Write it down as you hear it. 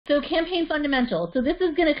So campaign fundamentals. So this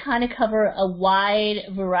is going to kind of cover a wide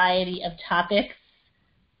variety of topics,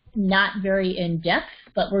 not very in-depth,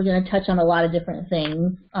 but we're going to touch on a lot of different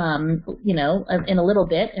things, you know, in a little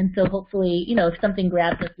bit. And so hopefully, you know, if something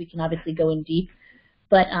grabs us, we can obviously go in deep.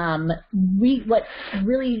 But what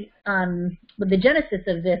really, the genesis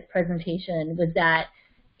of this presentation was that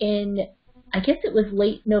in, I guess it was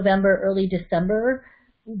late November, early December,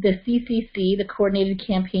 the CCC, the Coordinated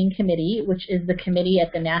Campaign Committee, which is the committee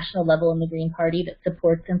at the national level in the Green Party that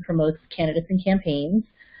supports and promotes candidates and campaigns.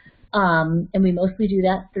 And we mostly do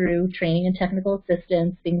that through training and technical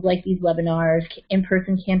assistance, things like these webinars,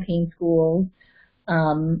 in-person campaign schools,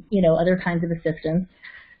 you know, other kinds of assistance.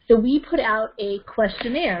 So we put out a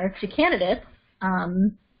questionnaire to candidates,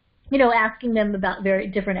 you know, asking them about very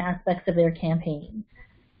different aspects of their campaign.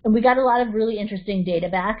 And we got a lot of really interesting data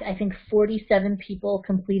back. I think 47 people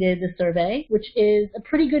completed the survey, which is a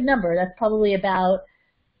pretty good number. That's probably about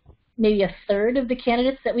maybe a third of the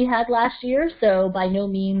candidates that we had last year. So by no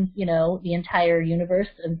means, you know, the entire universe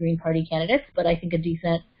of Green Party candidates, but I think a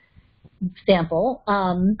decent sample.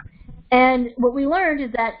 And what we learned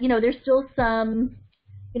is that, you know, there's still some,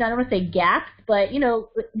 you know, I don't want to say gaps, but, you know,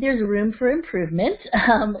 there's room for improvement,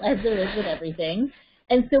 as there is with everything.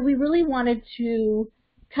 And so we really wanted to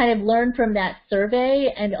kind of learn from that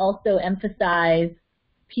survey and also emphasize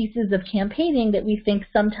pieces of campaigning that we think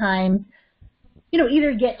sometimes, you know,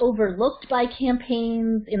 either get overlooked by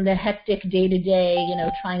campaigns in the hectic day-to-day, you know,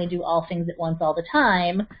 trying to do all things at once all the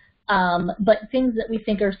time, but things that we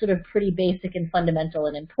think are sort of pretty basic and fundamental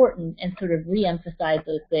and important, and sort of re-emphasize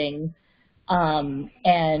those things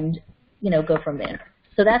and, you know, go from there.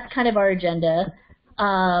 So that's kind of our agenda.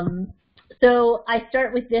 So I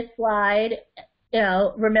start with this slide. You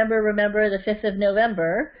know, remember the 5th of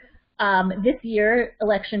November. This year,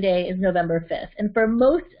 Election Day is November 5th. And for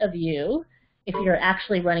most of you, if you're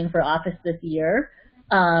actually running for office this year,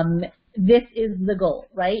 this is the goal,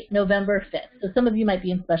 right? November 5th. So some of you might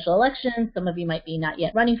be in special elections, some of you might be not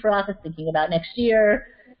yet running for office, thinking about next year.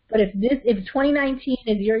 But if 2019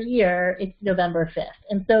 is your year, it's November 5th.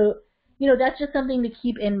 And so, you know, that's just something to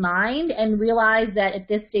keep in mind and realize that at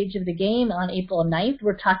this stage of the game on April 9th,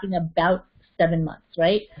 we're talking about 7 months,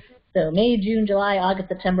 right? So May, June, July, August,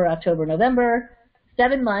 September, October, November,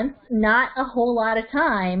 7 months, not a whole lot of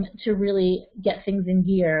time to really get things in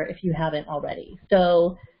gear if you haven't already.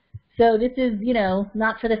 So this is, you know,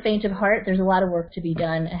 not for the faint of heart. There's a lot of work to be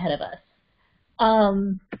done ahead of us.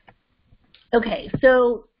 Okay,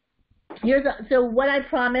 so so what I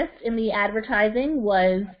promised in the advertising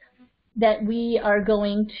was that we are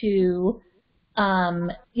going to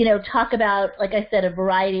you know, talk about, like I said, a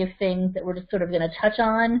variety of things that we're just sort of going to touch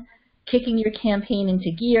on: kicking your campaign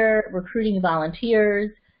into gear, recruiting volunteers,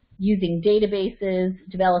 using databases,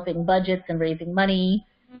 developing budgets and raising money,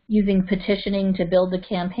 using petitioning to build the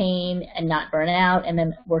campaign and not burn out, and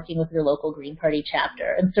then working with your local Green Party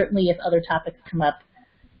chapter. And certainly if other topics come up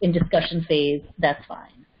in discussion phase, that's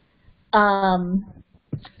fine.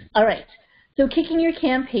 All right. So kicking your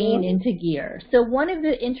campaign into gear. So one of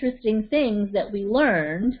the interesting things that we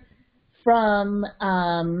learned from,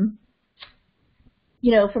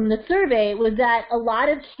 you know, from the survey was that a lot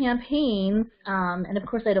of campaigns, and of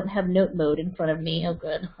course I don't have note mode in front of me. Oh,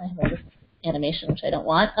 good. I have all this animation, which I don't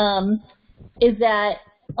want. Is that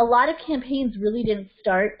a lot of campaigns really didn't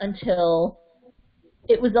start until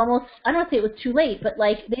it was almost, I don't want to say it was too late, but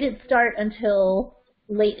like they didn't start until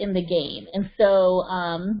late in the game. And so,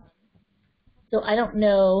 so I don't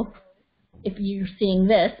know if you're seeing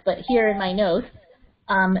this, but here in my notes,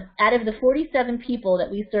 out of the 47 people that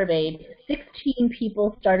we surveyed, 16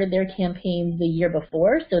 people started their campaigns the year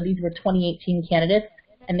before. So these were 2018 candidates,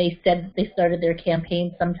 and they said they started their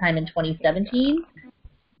campaign sometime in 2017.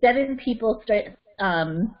 7 people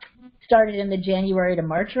started in the January to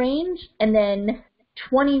March range, and then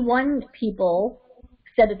 21 people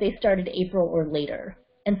said that they started April or later.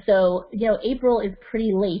 And so, you know, April is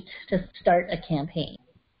pretty late to start a campaign,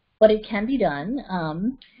 but it can be done.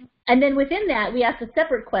 And then within that, we asked a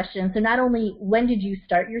separate question. So not only when did you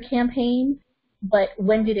start your campaign, but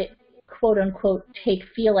when did it, quote unquote,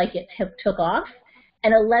 feel like it took off?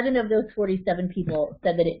 And 11 of those 47 people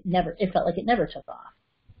said that it felt like it never took off.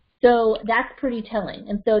 So that's pretty telling.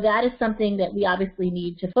 And so that is something that we obviously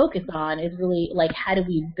need to focus on, is really like, how do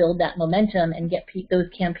we build that momentum and get those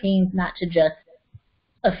campaigns not to just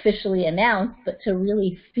officially announced, but to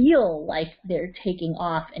really feel like they're taking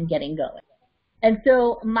off and getting going. And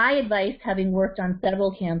so my advice, having worked on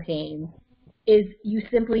several campaigns, is you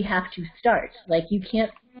simply have to start. Like, you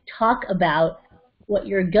can't talk about what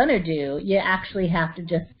you're gonna do, you actually have to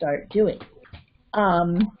just start doing.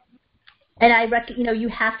 And you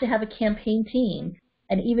have to have a campaign team.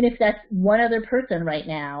 And even if that's one other person right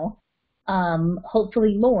now,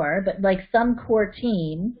 hopefully more, but like some core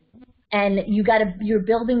team, and you're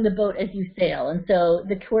building the boat as you sail. And so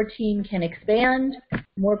the core team can expand,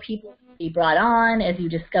 more people can be brought on as you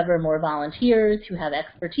discover more volunteers who have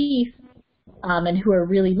expertise and who are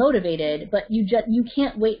really motivated. But you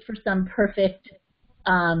can't wait for some perfect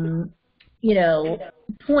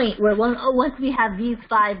point where once we have these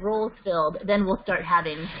 5 roles filled, then we'll start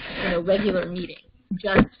having regular meetings.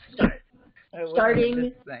 Just start.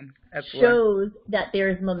 Starting shows that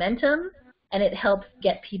there's momentum, and it helps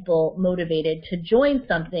get people motivated to join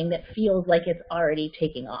something that feels like it's already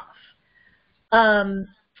taking off.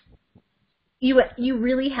 You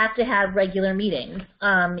really have to have regular meetings.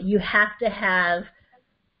 You have to have,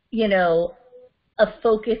 a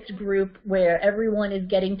focused group where everyone is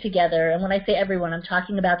getting together. And when I say everyone, I'm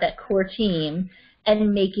talking about that core team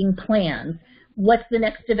and making plans. What's the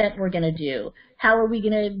next event we're going to do? How are we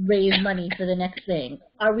going to raise money for the next thing?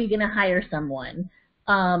 Are we going to hire someone?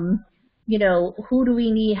 Who do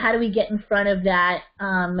we need? How do we get in front of that,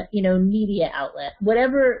 media outlet?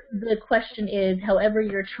 Whatever the question is, however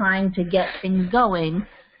you're trying to get things going,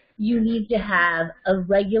 you need to have a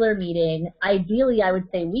regular meeting. Ideally, I would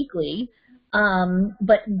say weekly,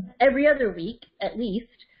 but every other week at least,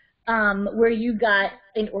 where you got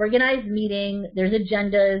an organized meeting, there's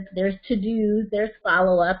agendas, there's to-dos, there's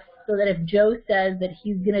follow-ups, so that if Joe says that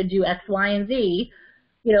he's going to do X, Y, and Z,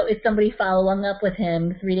 if somebody following up with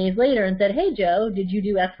him 3 days later and said, hey, Joe, did you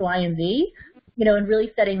do X, Y, and Z? And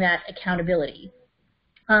really setting that accountability.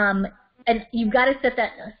 And you've got to set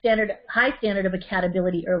that high standard of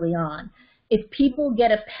accountability early on. If people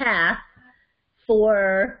get a pass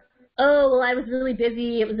for, oh, well, I was really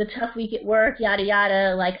busy, it was a tough week at work, yada,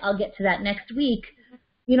 yada, like, I'll get to that next week,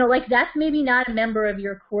 that's maybe not a member of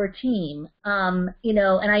your core team, and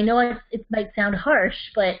I know it might sound harsh,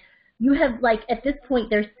 but you have, at this point,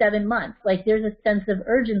 there's 7 months. There's a sense of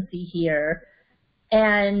urgency here,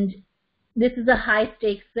 and this is a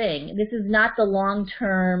high-stakes thing. This is not the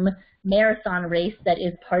long-term marathon race that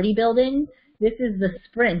is party building. This is the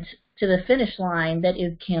sprint to the finish line that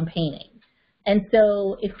is campaigning. And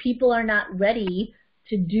so if people are not ready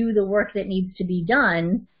to do the work that needs to be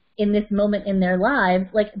done in this moment in their lives,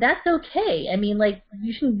 that's okay. I mean,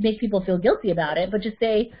 you shouldn't make people feel guilty about it, but just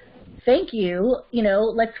say, thank you,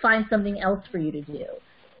 let's find something else for you to do.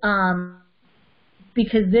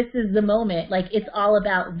 Because this is the moment, it's all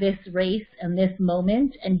about this race and this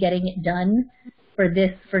moment and getting it done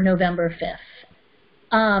for November 5th.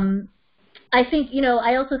 I think,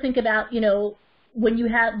 I also think about, when you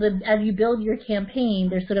have as you build your campaign,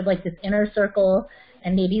 there's sort of this inner circle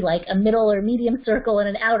and maybe a middle or medium circle and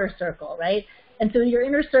an outer circle, right? And so your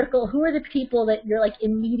inner circle, who are the people that you're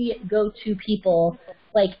immediate go-to people?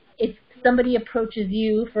 If somebody approaches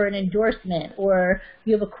you for an endorsement or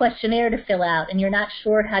you have a questionnaire to fill out and you're not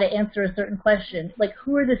sure how to answer a certain question,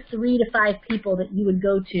 who are the 3 to 5 people that you would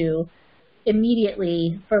go to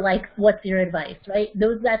immediately for what's your advice, right?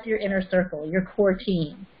 That's your inner circle, your core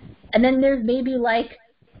team. And then there's maybe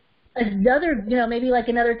another, maybe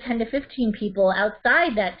another 10 to 15 people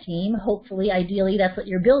outside that team, hopefully, ideally, that's what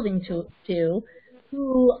you're building to,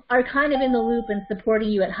 who are kind of in the loop and supporting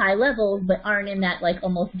you at high levels, but aren't in that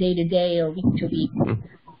almost day-to-day or week-to-week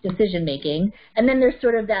decision-making. And then there's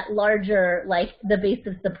sort of that larger, the base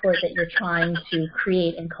of support that you're trying to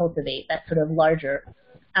create and cultivate, that sort of larger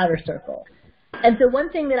outer circle. And so one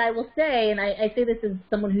thing that I will say, and I say this as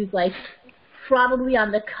someone who's probably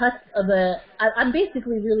on the cusp of I'm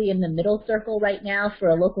basically really in the middle circle right now for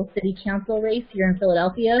a local city council race here in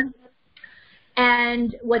Philadelphia.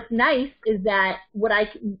 And what's nice is that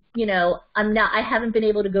I haven't been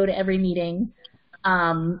able to go to every meeting,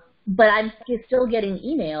 but I'm still getting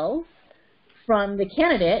emails from the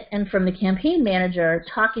candidate and from the campaign manager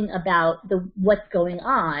talking about what's going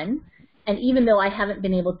on. And even though I haven't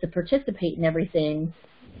been able to participate in everything,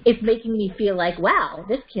 it's making me feel wow,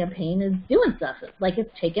 this campaign is doing stuff.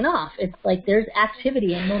 It's taken off. It's there's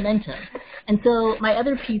activity and momentum. And so my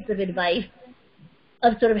other piece of advice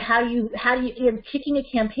of sort of how do you kicking a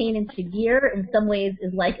campaign into gear in some ways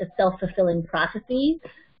is a self-fulfilling prophecy.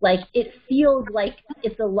 It feels like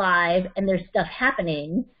it's alive and there's stuff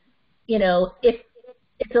happening. If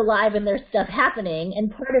it's alive and there's stuff happening,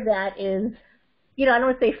 and part of that is, I don't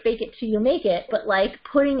want to say fake it till you make it, but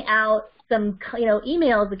putting out some,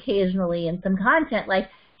 emails occasionally and some content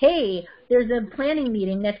hey, there's a planning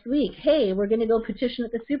meeting next week. Hey, we're going to go petition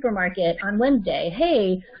at the supermarket on Wednesday.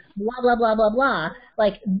 Hey, blah, blah, blah, blah, blah.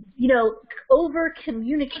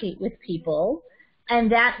 Over-communicate with people And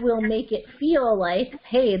that will make it feel like,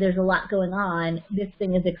 hey, there's a lot going on. This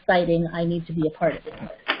thing is exciting. I need to be a part of it.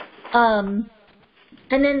 And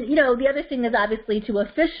then, the other thing is obviously to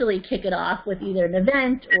officially kick it off with either an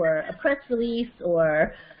event or a press release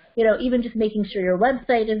or, even just making sure your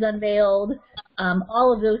website is unveiled.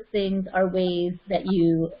 All of those things are ways that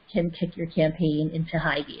you can kick your campaign into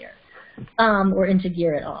high gear or into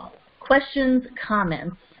gear at all. Questions,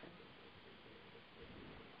 comments?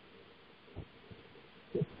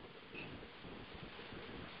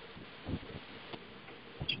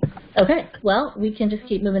 Okay, well, we can just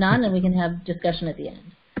keep moving on and we can have discussion at the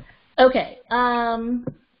end. Okay,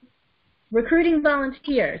 recruiting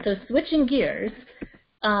volunteers. So switching gears.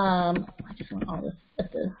 I just want all this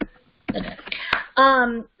at the, okay.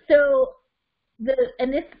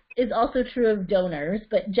 And this is also true of donors,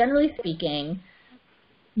 but generally speaking,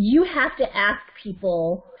 you have to ask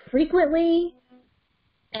people frequently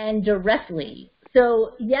and directly.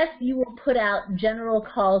 So yes, you will put out general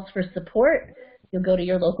calls for support. You'll go to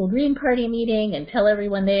your local Green Party meeting and tell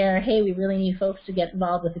everyone there, hey, we really need folks to get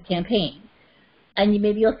involved with the campaign. And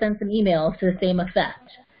maybe you'll send some emails to the same effect.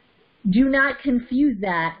 Do not confuse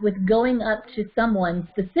that with going up to someone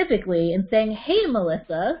specifically and saying, hey,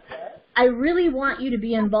 Melissa, I really want you to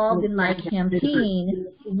be involved in my campaign.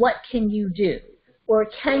 What can you do? Or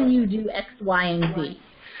can you do X, Y, and Z?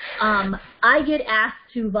 I get asked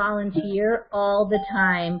to volunteer all the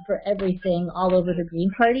time for everything all over the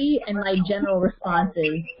Green Party, and my general response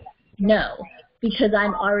is no, because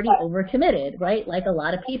I'm already overcommitted, right, like a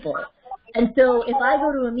lot of people. And so if I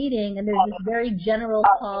go to a meeting and there's this very general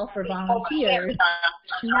call for volunteers,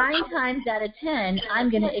 9 times out of 10, I'm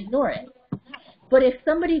going to ignore it. But if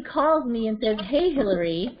somebody calls me and says, hey,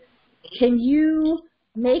 Hillary, can you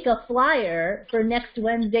make a flyer for next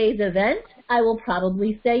Wednesday's event, I will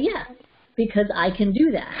probably say yes, because I can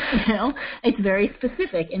do that. It's very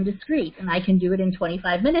specific and discreet, and I can do it in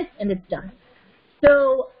 25 minutes, and it's done.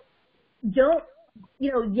 So don't,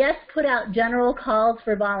 yes, put out general calls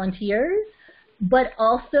for volunteers, but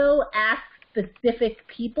also ask specific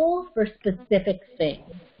people for specific things.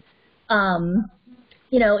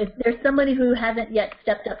 If there's somebody who hasn't yet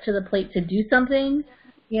stepped up to the plate to do something,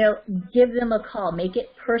 give them a call. Make it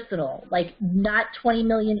personal, like not 20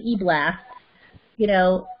 million e-blasts.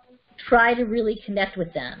 Try to really connect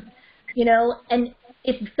with them. And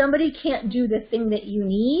if somebody can't do the thing that you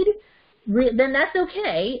need, then that's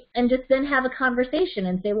okay. And just then have a conversation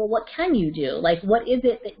and say, well, what can you do? Like, what is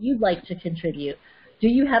it that you'd like to contribute? Do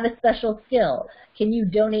you have a special skill? Can you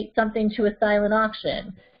donate something to a silent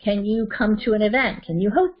auction? Can you come to an event? Can you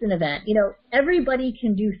host an event? Everybody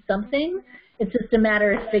can do something. It's just a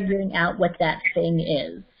matter of figuring out what that thing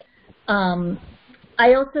is.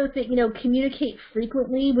 I also think, communicate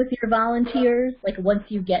frequently with your volunteers, like once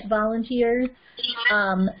you get volunteers.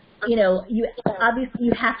 You obviously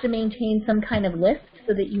you have to maintain some kind of list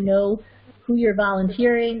so that you know who you're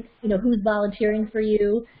volunteering, who's volunteering for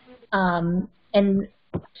you, and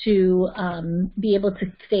to be able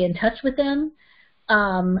to stay in touch with them.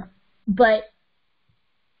 But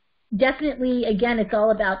definitely, again, it's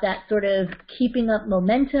all about that sort of keeping up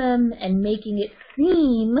momentum and making it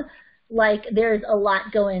seem like there's a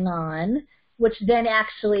lot going on, which then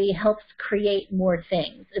actually helps create more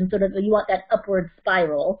things. And sort of you want that upward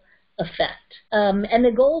spiral effect. And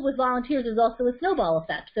the goal with volunteers is also a snowball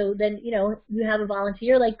effect. So then, you have a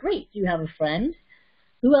volunteer, like, great, do you have a friend?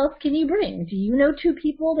 Who else can you bring? Do you know 2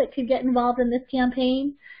 people that could get involved in this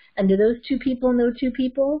campaign? And do those 2 people know 2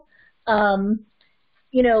 people?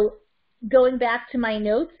 Going back to my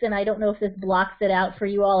notes, and I don't know if this blocks it out for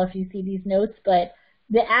you all if you see these notes, but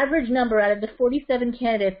the average number out of the 47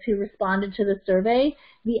 candidates who responded to the survey,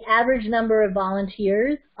 the average number of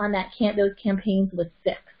volunteers on those campaigns was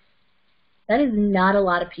 6. That is not a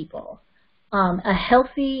lot of people. A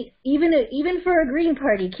healthy, even for a Green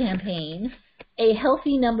Party campaign, a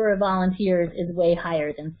healthy number of volunteers is way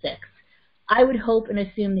higher than 6. I would hope and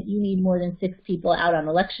assume that you need more than 6 people out on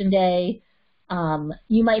election day.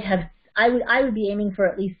 You might have, I would be aiming for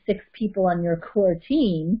at least 6 people on your core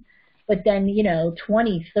team, but then,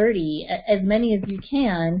 20, 30, as many as you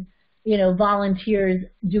can, volunteers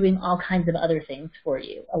doing all kinds of other things for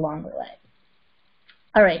you along the way.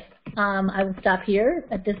 All right, I will stop here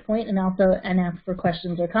at this point and ask for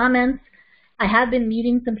questions or comments. I have been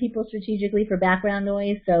muting some people strategically for background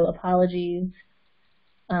noise, so apologies.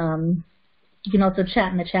 You can also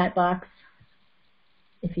chat in the chat box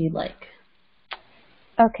if you'd like.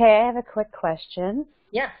 Okay, I have a quick question.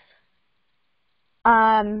 Yes.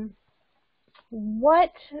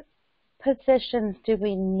 What positions do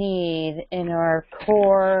we need in our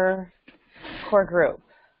core group?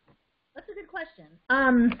 That's a good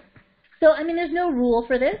question. So, I mean, there's no rule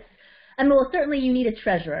for this. I mean, well, certainly you need a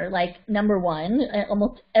treasurer, like, number one.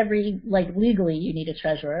 Almost legally you need a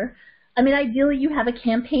treasurer. I mean, ideally you have a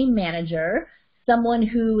campaign manager, someone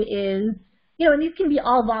who is, and these can be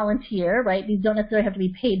all volunteer, right? These don't necessarily have to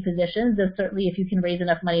be paid positions. Though certainly if you can raise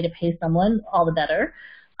enough money to pay someone, all the better.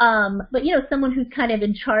 But, someone who's kind of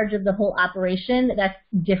in charge of the whole operation, that's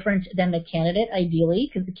different than the candidate,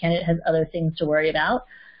 ideally, because the candidate has other things to worry about.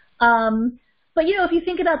 But, if you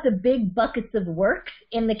think about the big buckets of work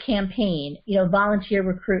in the campaign, volunteer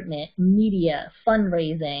recruitment, media,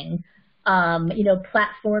 fundraising,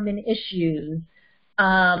 platform and issues,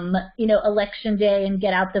 election day and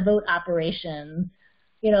get out the vote operations,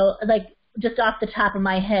 just off the top of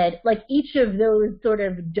my head, each of those sort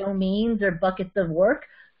of domains or buckets of work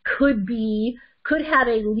could have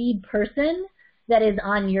a lead person that is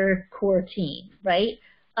on your core team, right?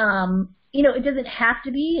 It doesn't have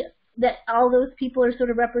to be that all those people are sort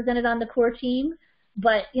of represented on the core team,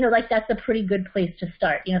 but, that's a pretty good place to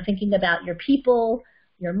start, thinking about your people,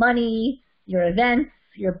 your money, your events,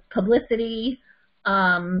 your publicity,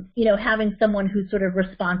 having someone who's sort of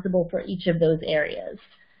responsible for each of those areas.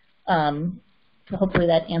 So hopefully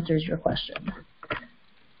that answers your question.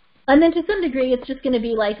 And then to some degree, it's just going to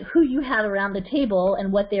be like who you have around the table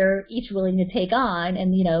and what they're each willing to take on,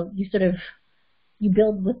 and, you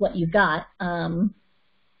build with what you've got.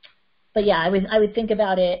 But yeah, I would think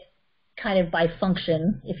about it kind of by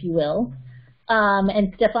function, if you will.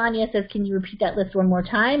 And Stefania says, can you repeat that list one more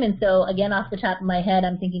time? And so again, off the top of my head,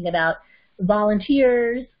 I'm thinking about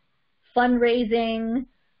volunteers, fundraising,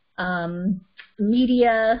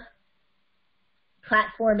 media,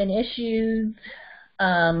 platform and issues,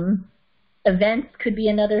 events could be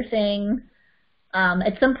another thing.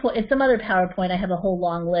 At some point, in some other PowerPoint, I have a whole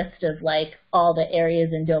long list of all the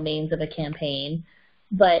areas and domains of a campaign,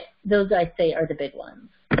 but those I'd say are the big ones.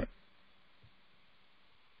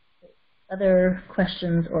 Other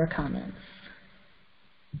questions or comments?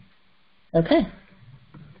 Okay,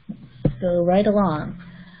 let's go right along.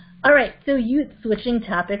 All right, so switching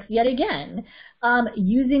topics yet again,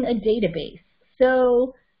 using a database.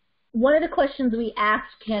 So one of the questions we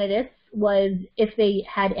asked candidates was if they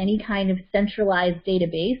had any kind of centralized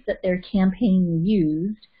database that their campaign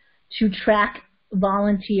used to track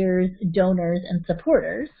volunteers, donors, and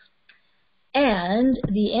supporters. And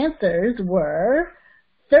the answers were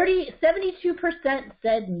 72%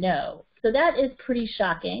 said no. So that is pretty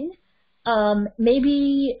shocking.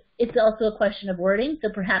 Maybe it's also a question of wording. So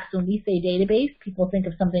perhaps when we say database, people think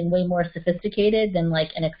of something way more sophisticated than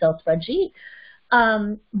like an Excel spreadsheet.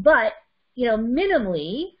 But,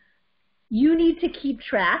 minimally, you need to keep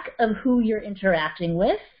track of who you're interacting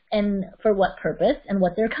with and for what purpose and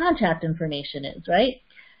what their contact information is, right?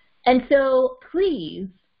 And so please,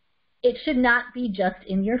 it should not be just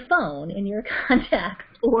in your phone, in your contacts,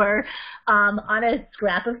 or on a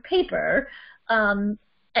scrap of paper.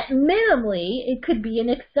 Minimally, it could be an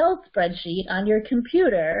Excel spreadsheet on your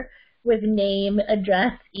computer with name,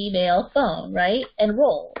 address, email, phone, right? And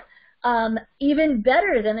role. Even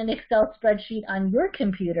better than an Excel spreadsheet on your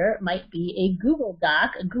computer might be a Google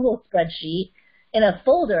Doc, a Google spreadsheet in a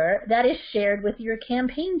folder that is shared with your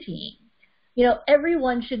campaign team.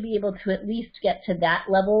 Everyone should be able to at least get to that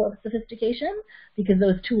level of sophistication because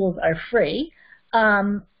those tools are free.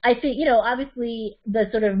 I think, obviously the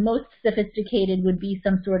sort of most sophisticated would be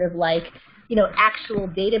some sort of actual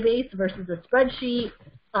database versus a spreadsheet.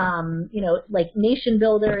 Like Nation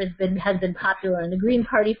Builder has been popular in the Green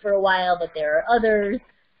Party for a while, but there are others.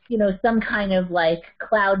 Some kind of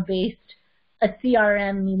cloud-based, a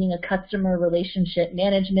CRM, meaning a customer relationship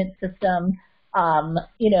management system.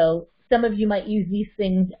 Some of you might use these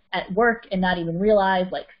things at work and not even realize,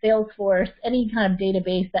 like Salesforce, any kind of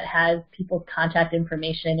database that has people's contact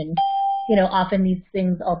information. And, often these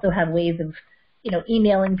things also have ways of,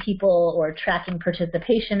 emailing people or tracking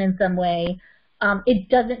participation in some way. It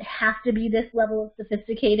doesn't have to be this level of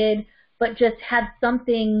sophisticated, but just have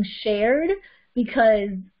something shared because,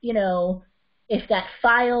 if that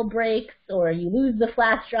file breaks or you lose the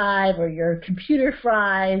flash drive or your computer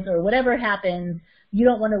fries or whatever happens, you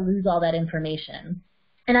don't want to lose all that information.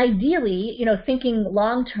 And ideally, thinking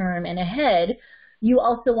long-term and ahead, you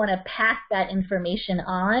also want to pass that information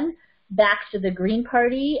on back to the Green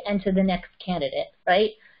Party and to the next candidate,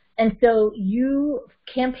 right? And so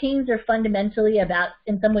campaigns are fundamentally about,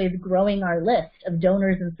 in some ways, growing our list of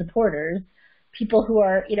donors and supporters, people who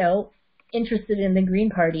are, interested in the Green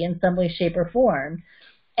Party in some way, shape, or form.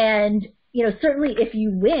 And certainly if you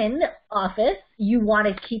win office, you want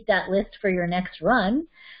to keep that list for your next run.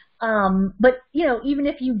 But, even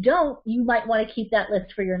if you don't, you might want to keep that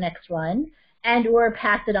list for your next run. and or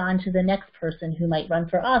pass it on to the next person who might run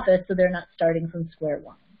for office so they're not starting from square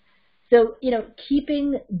one. So,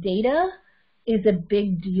 keeping data is a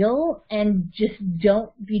big deal, and just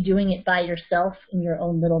don't be doing it by yourself in your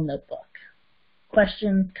own little notebook.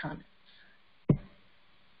 Questions, comments?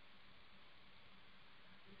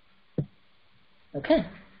 Okay.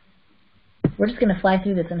 We're just going to fly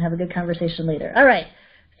through this and have a good conversation later. All right.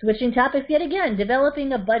 Switching topics yet again,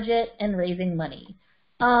 developing a budget and raising money.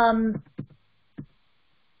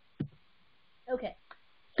 Okay.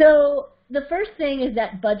 So the first thing is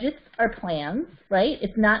that budgets are plans, right?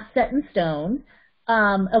 It's not set in stone.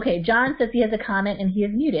 Okay, John says he has a comment and he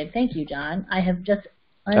is muted. Thank you, John. I have just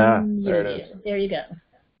unmuted there it is. you. There you go.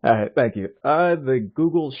 All right, thank you. The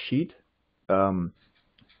Google Sheet,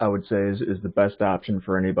 I would say, is the best option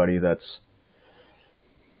for anybody that's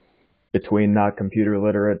between not computer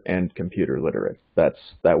literate and computer literate. That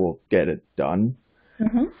will get it done.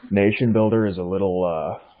 Mm-hmm. Nation Builder is a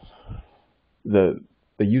little the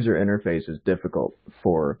user interface is difficult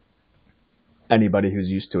for anybody who's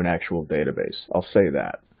used to an actual database. I'll say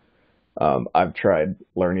that. I've tried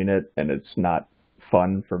learning it, and it's not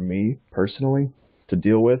fun for me personally to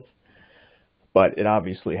deal with, but it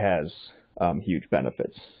obviously has huge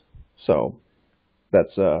benefits. So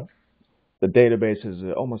that's the database is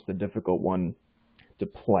almost a difficult one to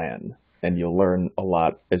plan, and you'll learn a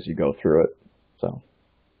lot as you go through it. So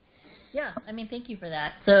yeah, thank you for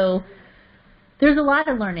that. So there's a lot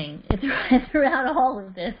of learning throughout all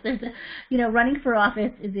of this. There's running for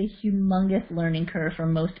office is a humongous learning curve for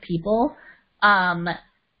most people.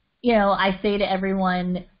 I say to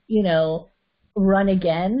everyone, run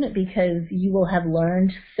again, because you will have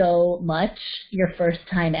learned so much your first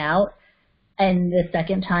time out, and the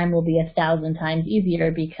second time will be 1,000 times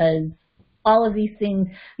easier, because all of these things,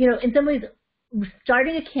 in some ways,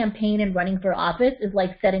 starting a campaign and running for office is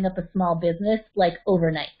like setting up a small business like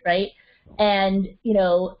overnight, right? And,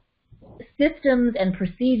 systems and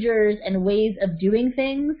procedures and ways of doing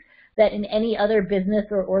things that in any other business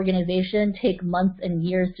or organization take months and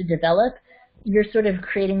years to develop, you're sort of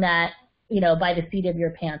creating that, by the seat of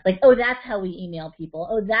your pants. Like, oh, that's how we email people.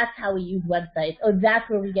 Oh, that's how we use websites. Oh, that's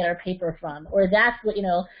where we get our paper from. Or that's what,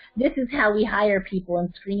 this is how we hire people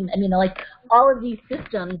and screen. All of these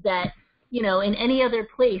systems that, in any other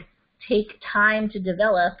place take time to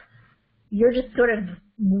develop, you're just sort of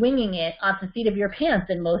winging it off the seat of your pants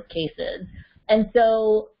in most cases. And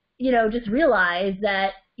so, just realize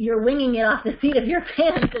that you're winging it off the seat of your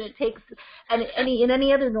pants, and it takes, and in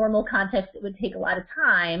any other normal context, it would take a lot of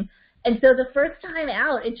time. And so the first time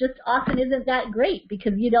out, it just often isn't that great,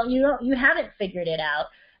 because you haven't figured it out.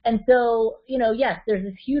 And so, yes, there's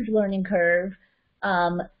this huge learning curve,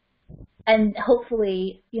 and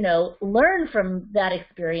hopefully, learn from that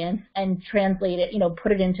experience and translate it,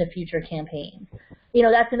 put it into future campaigns.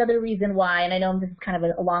 That's another reason why, and I know this is kind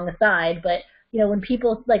of along the side, but, when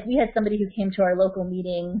people, like, we had somebody who came to our local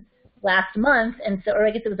meeting last month, and so, or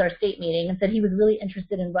I guess it was our state meeting, and said he was really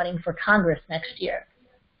interested in running for Congress next year.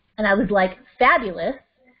 And I was like, fabulous.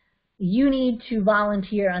 You need to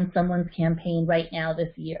volunteer on someone's campaign right now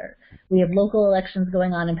this year. We have local elections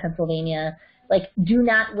going on in Pennsylvania. Like, do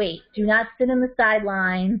not wait. Do not sit in the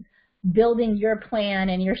sidelines building your plan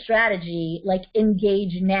and your strategy. Like,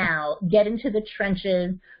 engage now. Get into the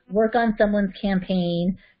trenches. Work on someone's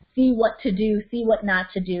campaign. See what to do. See what not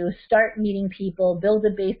to do. Start meeting people. Build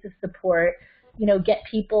a base of support. Get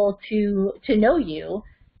people to know you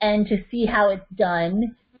and to see how it's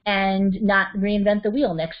done, and not reinvent the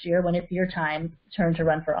wheel next year when it's your turn to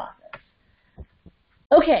run for office.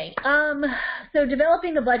 Okay, so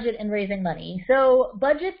developing a budget and raising money. So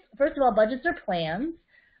budgets, first of all, budgets are plans.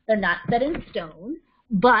 They're not set in stone,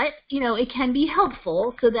 but, it can be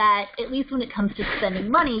helpful so that at least when it comes to spending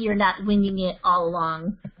money, you're not winging it all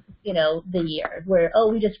along, the year, where,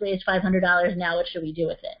 oh, we just raised $500, now what should we do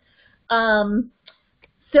with it?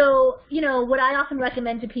 So, what I often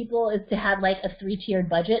recommend to people is to have like a 3-tiered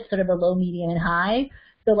budget, sort of a low, medium, and high.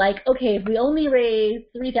 So like, okay, if we only raise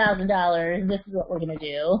 $3,000, this is what we're going to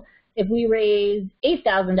do. If we raise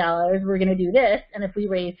 $8,000, we're going to do this. And if we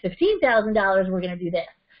raise $15,000, we're going to do this.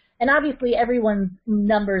 And obviously everyone's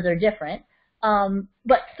numbers are different.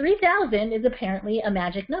 But 3,000 is apparently a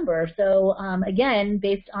magic number. So again,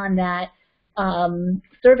 based on that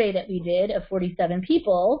survey that we did of 47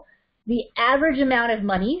 people, the average amount of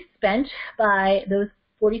money spent by those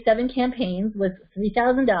 47 campaigns was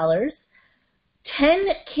 $3,000. 10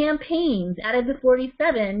 campaigns out of the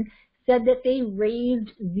 47 said that they raised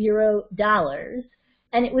 $0.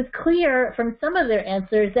 And it was clear from some of their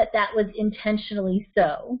answers that that was intentionally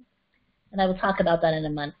so. And I will talk about that in a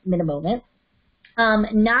moment.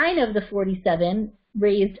 9 of the 47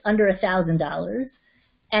 raised under $1,000,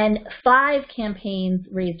 and 5 campaigns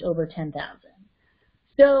raised over $10,000.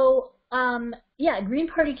 So, yeah, Green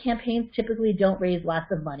Party campaigns typically don't raise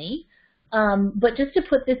lots of money. But just to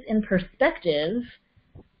put this in perspective,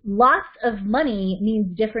 lots of money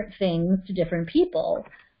means different things to different people.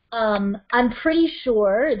 I'm pretty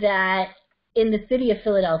sure that in the city of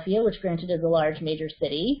Philadelphia, which granted is a large major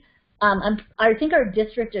city, I think our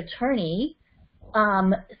district attorney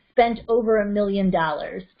spent over $1 million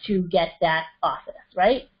to get that office,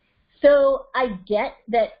 right? So I get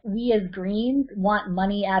that we as Greens want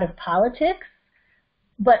money out of politics,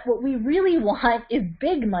 but what we really want is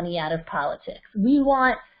big money out of politics. We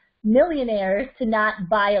want millionaires to not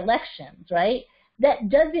buy elections, right? That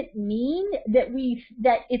doesn't mean that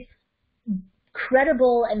it's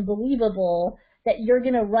credible and believable that you're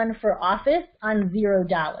going to run for office on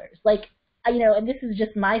 $0. Like, and this is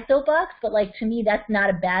just my soapbox, but like to me, that's not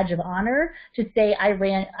a badge of honor to say I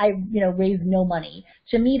raised no money.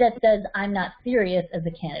 To me, that says I'm not serious as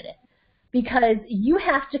a candidate, because you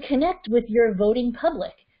have to connect with your voting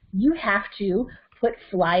public. You have to put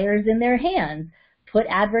flyers in their hands, put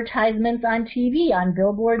advertisements on TV, on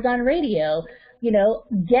billboards, on radio. You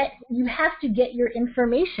have to get your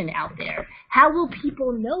information out there. How will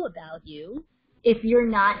people know about you if you're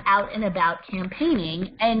not out and about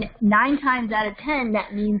campaigning? And 9 times out of 10,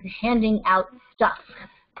 that means handing out stuff,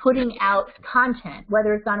 putting out content,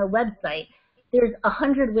 whether it's on a website. There's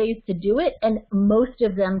 100 ways to do it, and most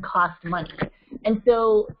of them cost money. And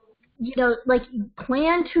so,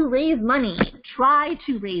 plan to raise money, try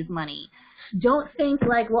to raise money. Don't think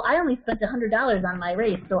like, well, I only spent $100 on my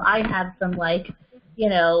race, so I have some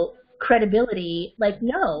credibility. Like,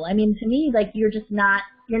 no, I mean, to me, like, you're not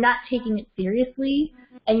taking it seriously,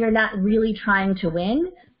 and you're not really trying to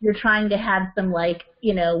win. You're trying to have some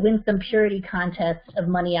win some purity contest of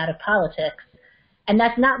money out of politics. And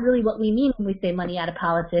that's not really what we mean when we say money out of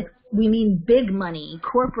politics. We mean big money,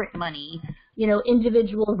 corporate money,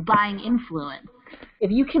 individuals buying influence.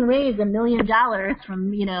 If you can raise $1 million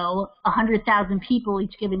from, 100,000 people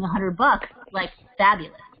each giving $100, like,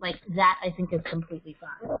 fabulous. Like, that I think is completely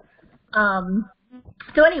fine.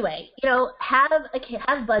 So anyway,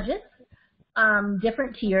 have budgets,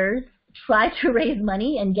 different tiers, try to raise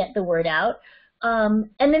money and get the word out, and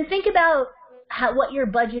then think about what your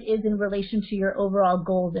budget is in relation to your overall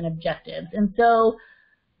goals and objectives. And so,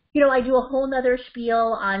 I do a whole nother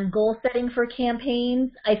spiel on goal setting for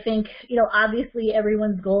campaigns. I think, obviously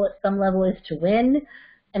everyone's goal at some level is to win,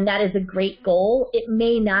 and that is a great goal. It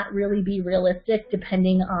may not really be realistic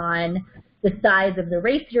depending on the size of the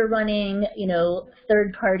race you're running,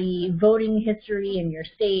 third-party voting history in your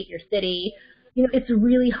state, your city. It's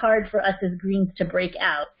really hard for us as Greens to break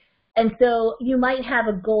out. And so you might have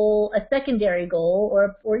a goal, a secondary goal,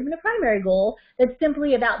 or even a primary goal that's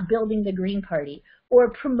simply about building the Green Party or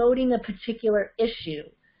promoting a particular issue.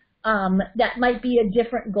 That might be a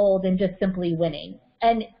different goal than just simply winning.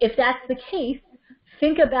 And if that's the case,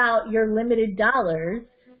 think about your limited dollars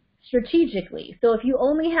strategically. So if you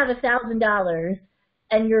only have $1,000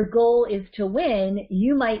 and your goal is to win,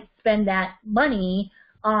 you might spend that money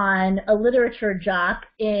on a literature drop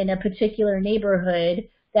in a particular neighborhood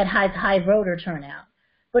that has high voter turnout.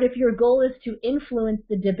 But if your goal is to influence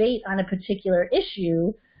the debate on a particular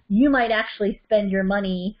issue, you might actually spend your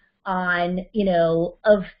money on,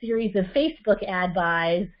 a series of Facebook ad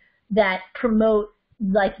buys that promote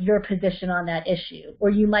like your position on that issue. Or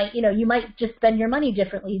you might just spend your money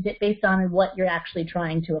differently based on what you're actually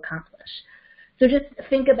trying to accomplish. So just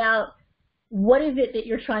think about, what is it that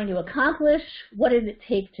you're trying to accomplish? What does it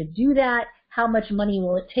take to do that? How much money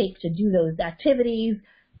will it take to do those activities?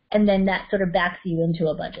 And then that sort of backs you into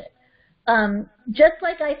a budget. Just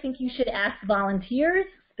like I think you should ask volunteers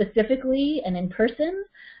specifically and in person,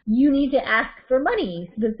 you need to ask for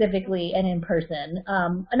money specifically and in person.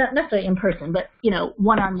 Not necessarily in person, but,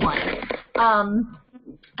 one-on-one.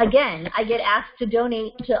 Again, I get asked to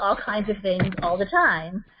donate to all kinds of things all the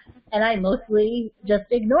time, and I mostly just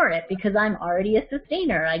ignore it because I'm already a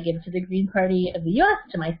sustainer. I give to the Green Party of the U.S.,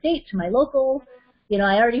 to my state, to my local.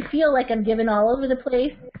 I already feel like I'm giving all over the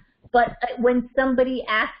place. But when somebody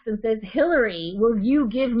asks and says, Hillary, will you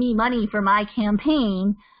give me money for my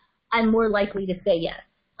campaign, I'm more likely to say yes.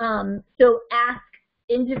 So ask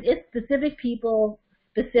specific people,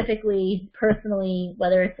 specifically, personally,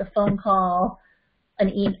 whether it's a phone call,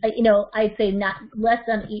 I'd say not less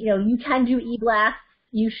than, you can do e-blasts,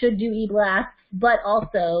 you should do e-blasts, but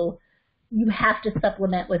also you have to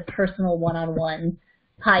supplement with personal one-on-one,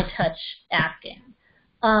 high-touch asking.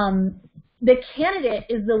 the candidate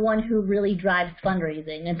is the one who really drives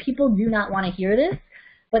fundraising, and people do not want to hear this,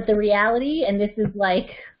 but the reality, and this is like,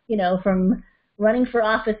 you know, from running for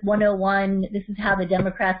office 101, this is how the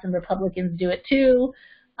Democrats and Republicans do it too,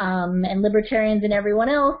 and libertarians and everyone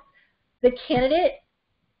else. The candidate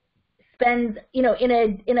spends, you know,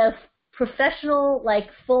 in a professional, like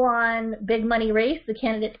full-on big money race, the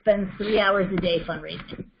candidate spends 3 hours a day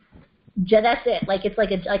fundraising. That's it. Like, it's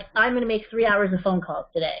like I'm going to make 3 hours of phone calls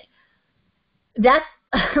today. That's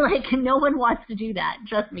like, no one wants to do that.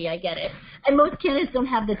 Trust me, I get it. And most candidates don't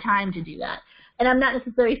have the time to do that. And I'm not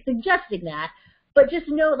necessarily suggesting that, but just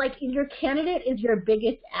know, like, your candidate is your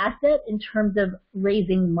biggest asset in terms of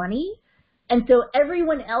raising money. And so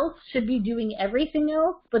everyone else should be doing everything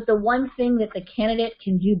else, but the one thing that the candidate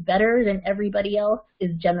can do better than everybody else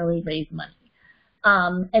is generally raise money.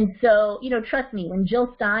 And so, you know, trust me, when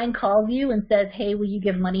Jill Stein calls you and says, hey, will you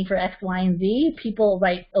give money for X, Y, and Z, people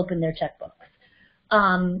open their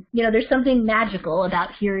checkbooks. You know, there's something magical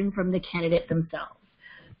about hearing from the candidate themselves.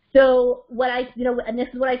 So and this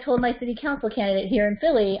is what I told my city council candidate here in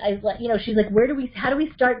Philly. I was like, you know, she's like, how do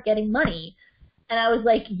we start getting money? And I was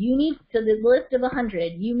like, you need to, the list of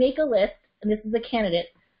 100, you make a list, and this is the candidate,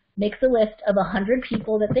 makes a list of 100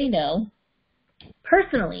 people that they know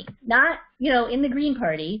personally, not, you know, in the Green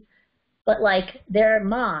Party, but like their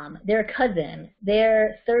mom, their cousin,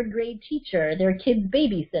 their third grade teacher, their kid's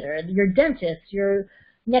babysitter, your dentist, your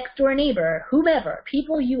next door neighbor, whomever,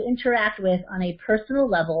 people you interact with on a personal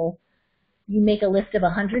level. You make a list of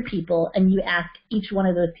 100 people and you ask each one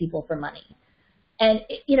of those people for money. And,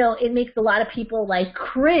 you know, it makes a lot of people like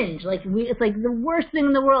cringe. Like, it's like the worst thing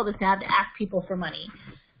in the world is to have to ask people for money.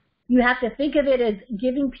 You have to think of it as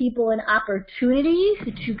giving people an opportunity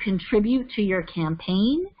to contribute to your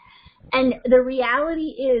campaign. And the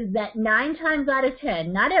reality is that 9 times out of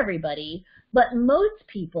 10, not everybody, but most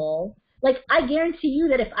people, like, I guarantee you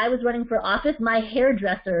that if I was running for office, my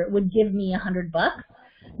hairdresser would give me $100,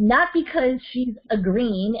 not because she's a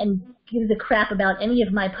green and gives a crap about any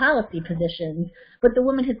of my policy positions, but the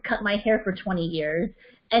woman has cut my hair for 20 years,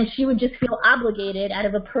 and she would just feel obligated out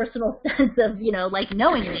of a personal sense of, you know, like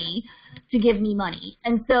knowing me, to give me money.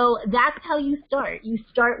 And so that's how you start. You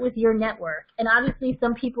start with your network. And obviously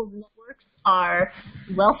some people's networks are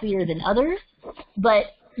wealthier than others, but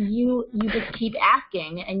you just keep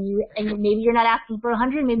asking, and maybe you're not asking for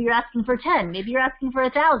 100, maybe you're asking for 10, maybe you're asking for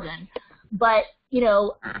 1,000. But, you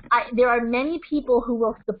know, there are many people who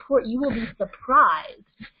will support. You will be surprised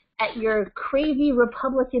at your crazy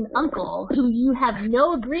Republican uncle who you have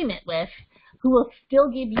no agreement with, who will still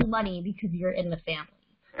give you money because you're in the family.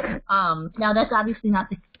 Now, that's obviously not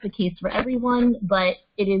the case for everyone, but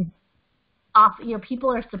it is often, you know,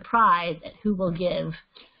 people are surprised at who will give,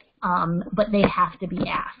 but they have to be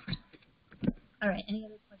asked. All right, any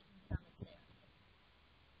other questions, comments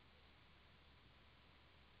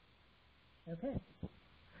there? Okay.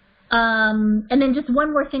 And then just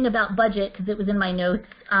one more thing about budget, because it was in my notes.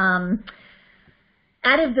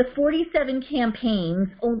 Out of the 47 campaigns,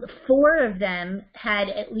 4 of them had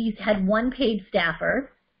at least had one paid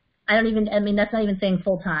staffer. I mean, that's not even saying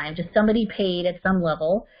full-time, just somebody paid at some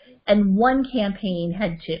level, and 1 campaign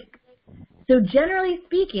had 2. So generally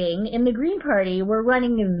speaking, in the Green Party, we're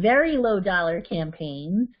running very low-dollar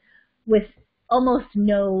campaigns with almost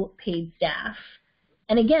no paid staff.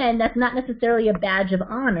 And again, that's not necessarily a badge of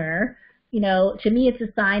honor. You know, to me, it's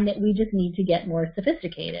a sign that we just need to get more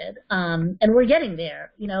sophisticated. And we're getting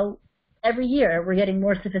there. You know, every year we're getting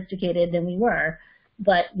more sophisticated than we were.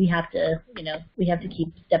 But we have to, you know, we have to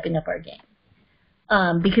keep stepping up our game.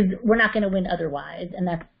 Because we're not going to win otherwise. And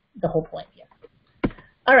that's the whole point here.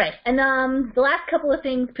 All right. And the last couple of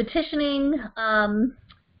things, petitioning, and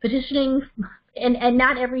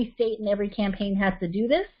not every state and every campaign has to do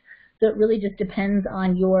this. So it really just depends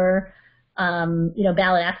on your, you know,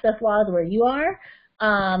 ballot access laws where you are.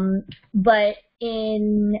 But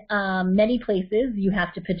in many places, you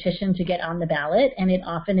have to petition to get on the ballot, and it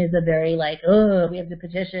often is a very like, oh, we have to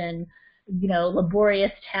petition, you know,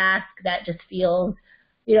 laborious task that just feels,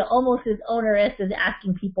 you know, almost as onerous as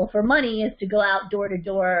asking people for money is to go out door to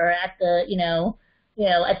door or at the,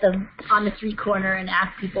 on the street corner and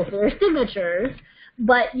ask people for their signatures.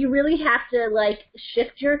 But you really have to, like,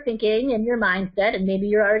 shift your thinking and your mindset, and maybe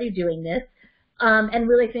you're already doing this, and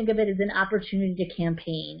really think of it as an opportunity to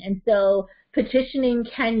campaign. And so petitioning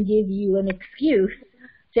can give you an excuse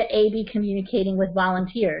to, be communicating with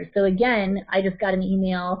volunteers. So, again, I just got an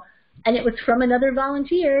email, and it was from another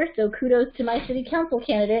volunteer, so kudos to my city council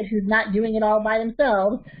candidate who's not doing it all by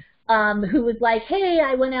themselves, who was like, hey,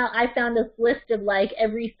 I went out, I found this list of, like,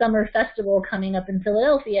 every summer festival coming up in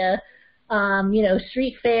Philadelphia.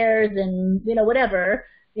 street fairs and, whatever,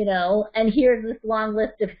 and here's this long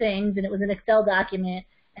list of things, and it was an Excel document,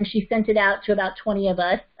 and she sent it out to about 20 of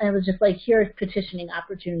us, and it was just like, here's petitioning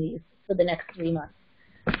opportunities for the next 3 months.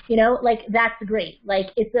 That's great.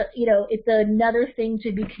 It's another thing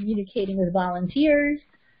to be communicating with volunteers.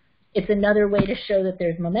 It's another way to show that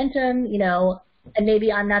there's momentum, and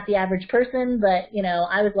maybe I'm not the average person, but,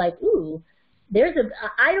 I was like, ooh,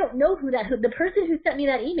 I don't know the person who sent me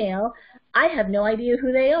that email, I have no idea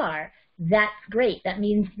who they are. That's great. That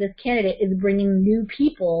means this candidate is bringing new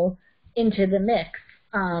people into the mix.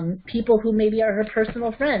 People who maybe are her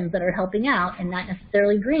personal friends that are helping out and not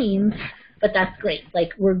necessarily Greens, but that's great.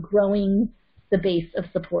 We're growing the base of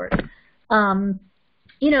support.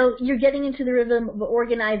 You're getting into the rhythm of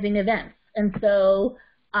organizing events. And so,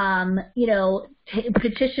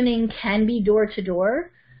 petitioning can be door to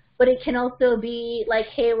door, but it can also be like,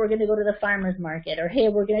 hey, we're going to go to the farmer's market, or hey,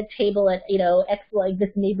 we're going to table at, this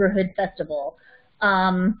neighborhood festival.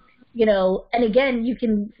 And again, you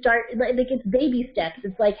can start, it's baby steps.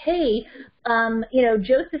 It's like, hey,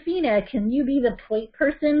 Josephina, can you be the point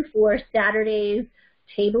person for Saturday's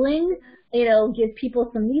tabling? Give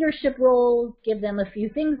people some leadership roles, give them a few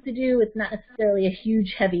things to do. It's not necessarily a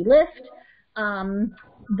huge, heavy lift,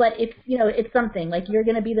 but it's something. You're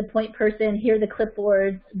going to be the point person, here are the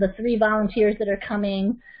clipboards, the 3 volunteers that are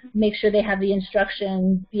coming, make sure they have the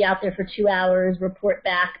instructions, be out there for 2 hours, report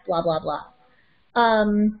back, blah, blah, blah.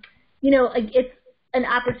 It's an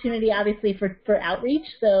opportunity, obviously, for outreach.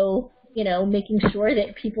 So, making sure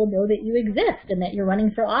that people know that you exist and that you're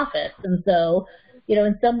running for office. And so,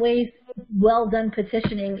 in some ways, well-done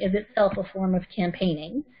petitioning is itself a form of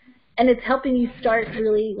campaigning. And it's helping you start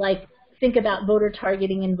really, think about voter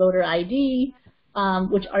targeting and voter ID,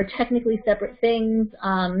 which are technically separate things.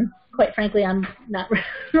 Quite frankly, I'm not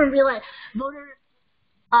realizing voter.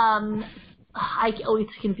 I always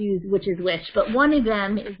confuse which is which, but one of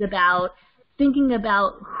them is about thinking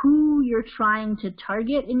about who you're trying to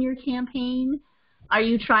target in your campaign. Are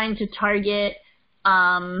you trying to target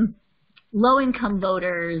low-income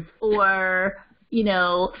voters, or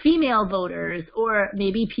female voters, or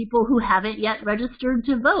maybe people who haven't yet registered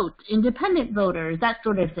to vote, independent voters, that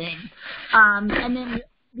sort of thing. And then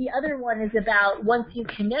the other one is about, once you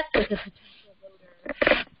connect with a potential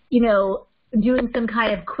voter, doing some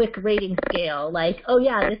kind of quick rating scale, like, oh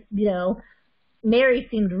yeah, this, Mary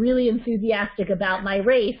seemed really enthusiastic about my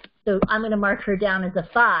race, so I'm going to mark her down as a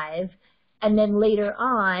 5. And then later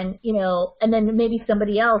on, and then maybe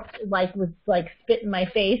somebody else was spit in my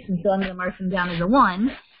face, and so I'm going to mark them down as a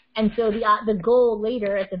 1. And so the goal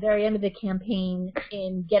later at the very end of the campaign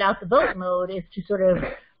in get out the vote mode is to sort of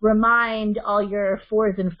remind all your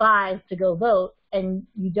 4s and 5s to go vote, and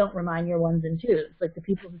you don't remind your 1s and 2s. Like the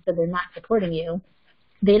people who said they're not supporting you,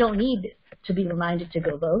 they don't need to be reminded to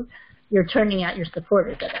go vote. You're turning out your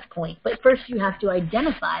supporters at that point. But first you have to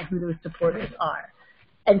identify who those supporters are.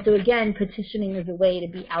 And so again, petitioning is a way to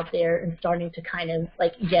be out there and starting to kind of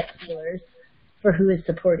get feelers for who is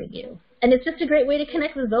supporting you. And it's just a great way to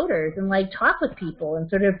connect with voters and talk with people and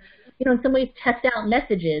sort of, in some ways test out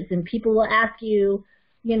messages, and people will ask you,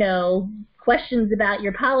 questions about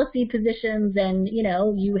your policy positions, and,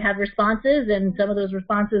 you have responses, and some of those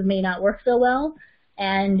responses may not work so well.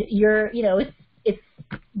 And it's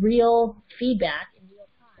real feedback.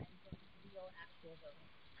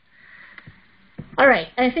 All right,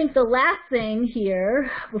 I think the last thing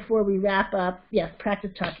here before we wrap up, yes,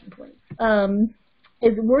 practice talking points,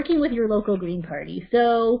 is working with your local Green Party.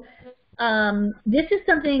 So this is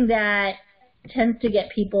something that tends to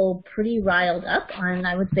get people pretty riled up on,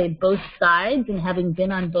 I would say, both sides, and having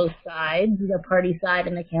been on both sides, the party side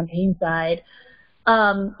and the campaign side,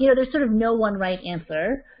 there's sort of no one right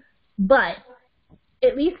answer. But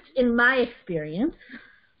at least in my experience,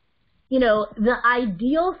 the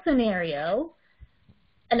ideal scenario,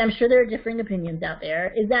 and I'm sure there are differing opinions out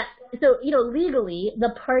there, is that, so, legally,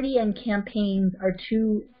 the party and campaigns are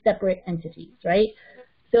 2 separate entities, right?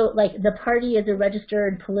 So, the party is a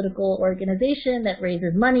registered political organization that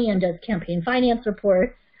raises money and does campaign finance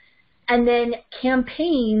reports, and then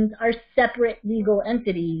campaigns are separate legal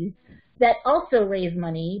entities that also raise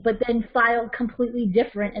money, but then file completely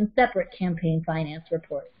different and separate campaign finance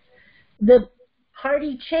reports. The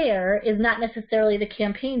party chair is not necessarily the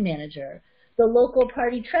campaign manager. The local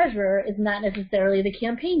party treasurer is not necessarily the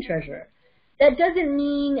campaign treasurer. That doesn't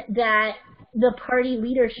mean that the party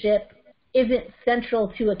leadership isn't central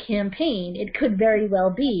to a campaign. It could very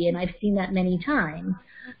well be, and I've seen that many times,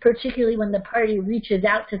 particularly when the party reaches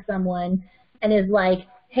out to someone and is like,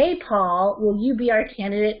 hey, Paul, will you be our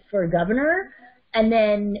candidate for governor? And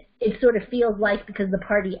then, it sort of feels like because the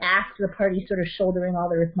party asked, the party's sort of shouldering all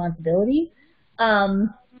the responsibility.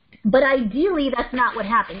 But ideally, that's not what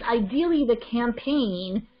happens. Ideally, the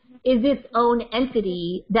campaign is its own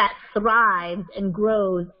entity that thrives and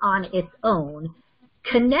grows on its own,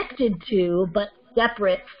 connected to but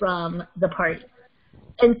separate from the party.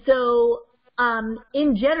 And so,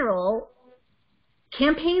 in general,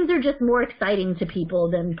 campaigns are just more exciting to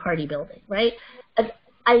people than party building, right?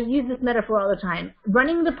 I use this metaphor all the time.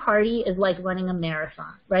 Running the party is like running a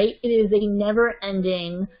marathon, right? It is a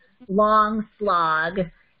never-ending, long slog,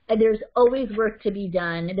 and there's always work to be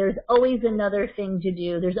done. There's always another thing to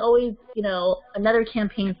do. There's always, another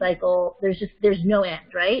campaign cycle. There's no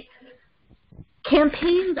end, right?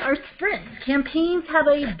 Campaigns are sprints. Campaigns have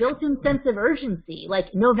a built-in sense of urgency,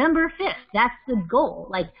 like November 5th, that's the goal.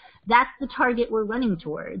 Like, that's the target we're running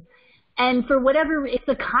towards. And for whatever, it's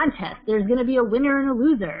a contest. There's going to be a winner and a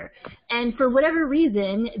loser. And for whatever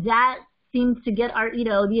reason, that seems to get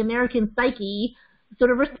the American psyche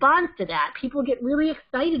sort of responds to that. People get really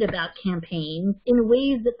excited about campaigns in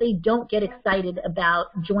ways that they don't get excited about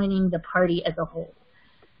joining the party as a whole.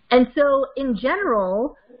 And so in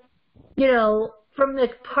general, from the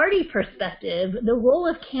party perspective, the role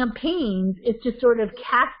of campaigns is to sort of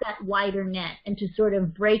cast that wider net and to sort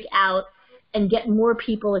of break out and get more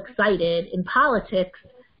people excited in politics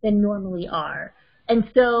than normally are. And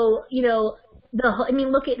so,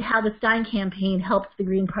 look at how the Stein campaign helped the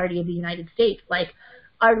Green Party of the United States. Like,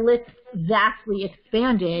 our list vastly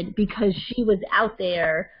expanded because she was out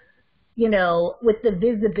there, with the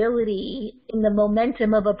visibility in the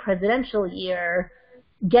momentum of a presidential year,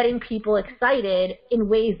 getting people excited in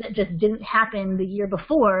ways that just didn't happen the year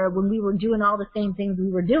before when we were doing all the same things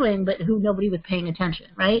we were doing, but nobody was paying attention,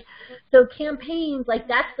 right? So campaigns,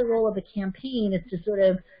 that's the role of a campaign, is to sort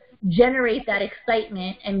of generate that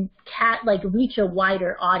excitement and reach a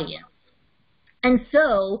wider audience. And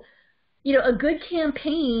so, a good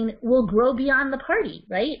campaign will grow beyond the party,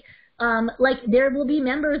 right? There will be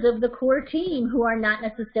members of the core team who are not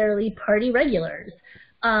necessarily party regulars.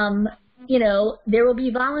 There will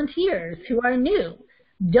be volunteers who are new,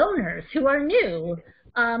 donors who are new,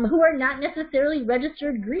 who are not necessarily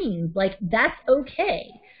registered Greens. That's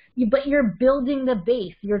okay. But you're building the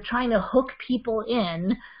base. You're trying to hook people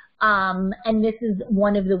in, and this is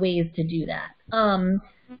one of the ways to do that. And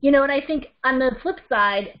I think on the flip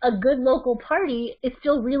side, a good local party is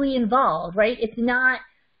still really involved, right? It's not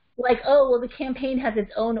like, oh, well, the campaign has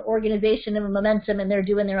its own organization and momentum and they're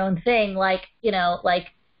doing their own thing.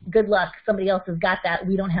 Good luck, somebody else has got that,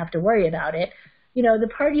 we don't have to worry about it. The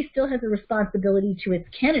party still has a responsibility to its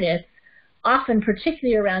candidates, often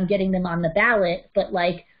particularly around getting them on the ballot, but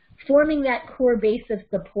forming that core base of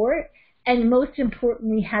support, and most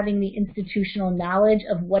importantly, having the institutional knowledge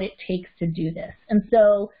of what it takes to do this. And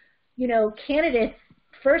so, candidates,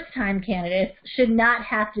 first-time candidates, should not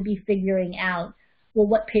have to be figuring out, well,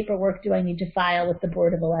 what paperwork do I need to file with the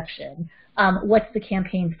Board of Election? What's the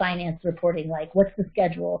campaign finance reporting like? What's the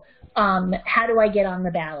schedule? How do I get on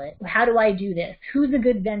the ballot? How do I do this? Who's a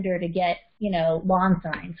good vendor to get, lawn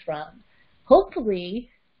signs from?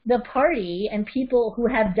 Hopefully, the party and people who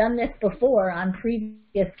have done this before on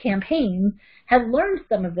previous campaigns have learned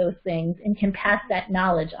some of those things and can pass that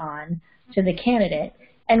knowledge on to the candidate,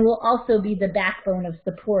 and will also be the backbone of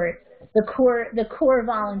support, the core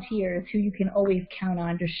volunteers who you can always count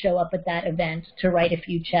on to show up at that event, to write a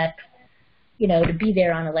few checks, to be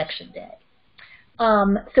there on election day.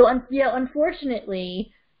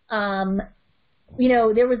 Unfortunately, there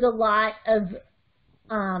was a lot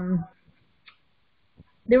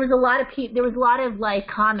of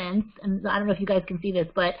comments, and I don't know if you guys can see this,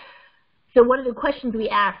 but so one of the questions we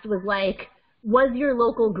asked was was your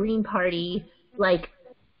local Green Party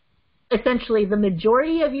essentially the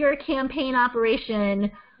majority of your campaign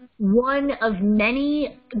operation, one of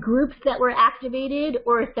many groups that were activated,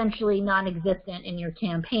 or essentially non-existent in your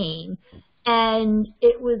campaign? And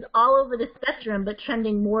it was all over the spectrum, but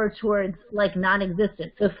trending more towards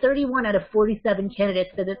non-existent. So 31 out of 47 candidates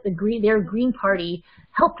said that their Green Party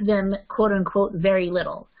helped them, quote unquote, very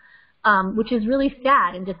little, which is really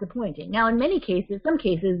sad and disappointing. Now, in some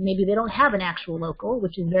cases, maybe they don't have an actual local,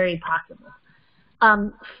 which is very possible.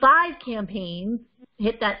 5 campaigns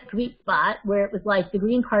hit that sweet spot where it was the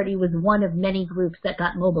Green Party was one of many groups that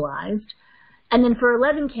got mobilized. And then for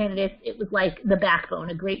 11 candidates, it was the backbone,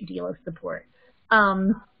 a great deal of support.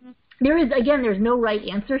 There's no right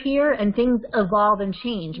answer here, and things evolve and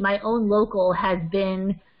change. My own local has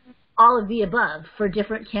been all of the above for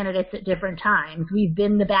different candidates at different times. We've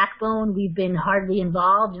been the backbone, we've been hardly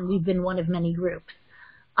involved, and we've been one of many groups.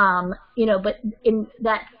 But in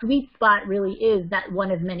that sweet spot really is that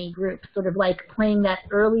one of many groups, sort of like playing that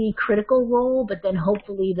early critical role, but then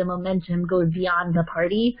hopefully the momentum goes beyond the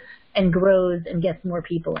party and grows and gets more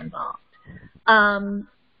people involved.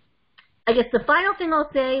 I guess the final thing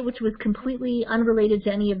I'll say, which was completely unrelated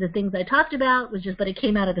to any of the things I talked about, was just that it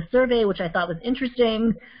came out of the survey, which I thought was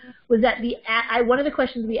interesting, was that one of the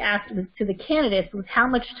questions we asked to the candidates was how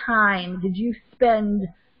much time did you spend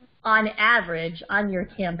on average on your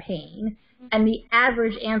campaign, and the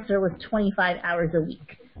average answer was 25 hours a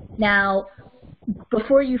week. Now,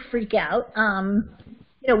 before you freak out,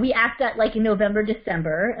 we asked that like in November,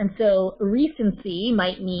 December, and so recency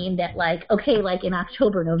might mean that like, okay, like in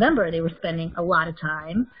October, November, they were spending a lot of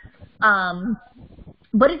time.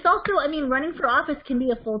 But it's also, I mean, running for office can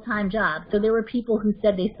be a full-time job. So there were people who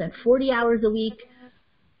said they spent 40 hours a week.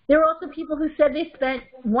 There were also people who said they spent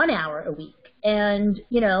 1 hour a week. And,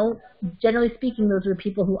 generally speaking, those were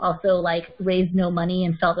people who also, like, raised no money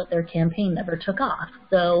and felt that their campaign never took off.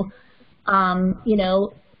 So,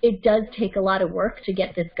 it does take a lot of work to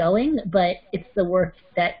get this going, but it's the work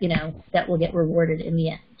that, that will get rewarded in the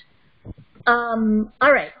end.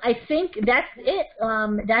 All right, I think that's it.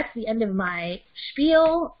 That's the end of my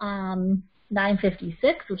spiel, 9:56,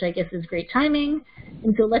 which I guess is great timing.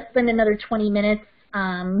 And so let's spend another 20 minutes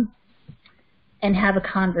and have a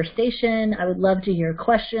conversation. I would love to hear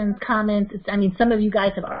questions, comments. Some of you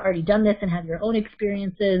guys have already done this and have your own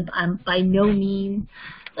experiences. By no means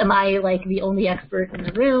am I like the only expert in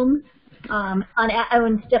the room.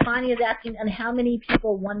 When Stefani is asking on how many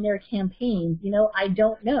people won their campaigns, I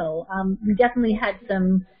don't know. We definitely had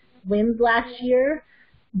some wins last year,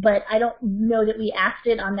 but I don't know that we asked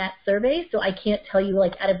it on that survey, so I can't tell you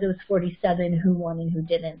like out of those 47 who won and who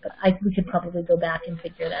didn't. But we could probably go back and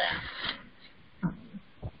figure that out.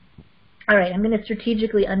 All right, I'm going to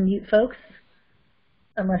strategically unmute folks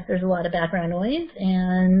unless there's a lot of background noise.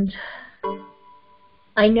 And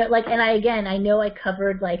I know, I know I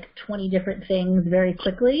covered like 20 different things very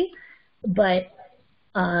quickly, but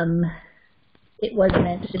it was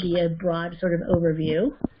meant to be a broad sort of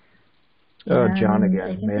overview. John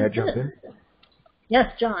again. May I jump in?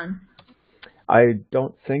 Yes, John. I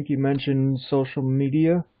don't think you mentioned social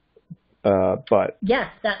media, but... Yes,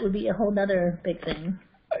 that would be a whole other big thing.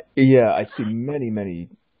 Yeah, I see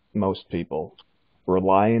most people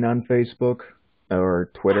relying on Facebook or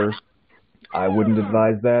Twitter. I wouldn't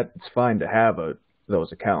advise that. It's fine to have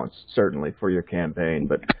those accounts, certainly, for your campaign,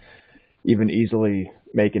 but even easily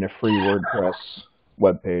making a free WordPress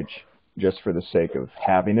webpage just for the sake of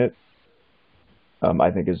having it,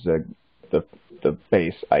 I think is the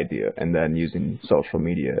base idea, and then using social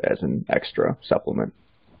media as an extra supplement.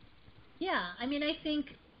 Yeah, I think,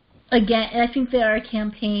 again, I think there are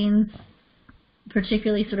campaigns,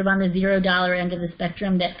 particularly sort of on the $0 end of the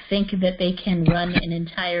spectrum, that think that they can run an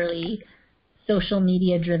entirely social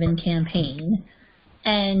media-driven campaign.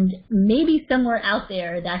 And maybe somewhere out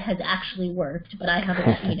there that has actually worked, but I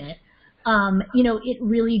haven't seen it. It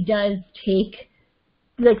really does take,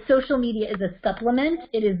 like, social media is a supplement.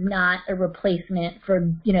 It is not a replacement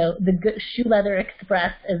for, the good shoe leather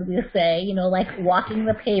express, as we'll say, like walking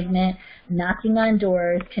the pavement, knocking on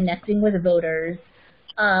doors, connecting with voters.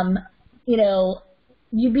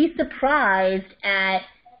 You'd be surprised at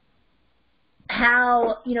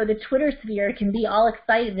how, the Twitter sphere can be all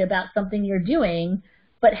excited about something you're doing,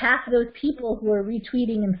 but half of those people who are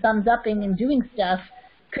retweeting and thumbs upping and doing stuff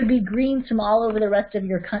could be Greens from all over the rest of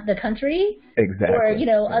the country. Exactly.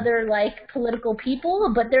 Or, other, like, political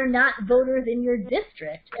people, but they're not voters in your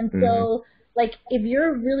district. And so, like, if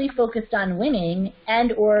you're really focused on winning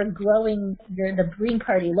and or growing the Green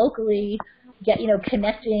Party locally,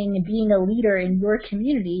 connecting, being a leader in your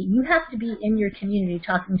community, you have to be in your community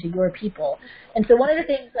talking to your people. And so one of the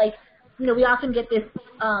things, like, we often get this,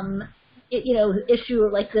 issue,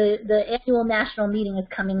 like the annual national meeting is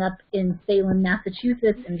coming up in Salem,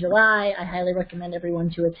 Massachusetts in July. I highly recommend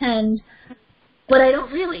everyone to attend. But I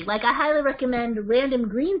don't really. Like, I highly recommend random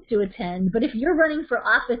Greens to attend. But if you're running for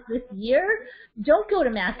office this year, don't go to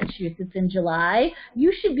Massachusetts in July.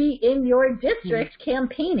 You should be in your district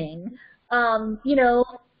campaigning.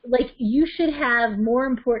 Like, you should have more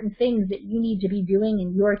important things that you need to be doing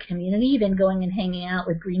in your community than going and hanging out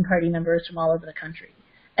with Green Party members from all over the country,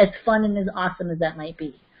 as fun and as awesome as that might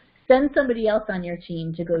be. Send somebody else on your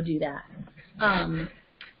team to go do that.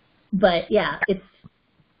 But yeah,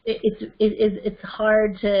 it's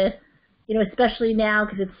hard to, especially now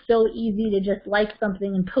because it's so easy to just like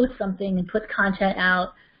something and post something and put content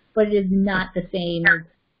out, but it is not the same as,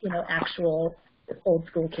 actual old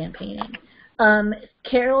school campaigning.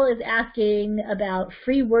 Carol is asking about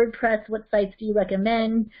free WordPress. What sites do you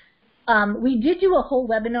recommend? We did do a whole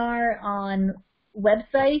webinar on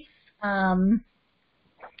websites.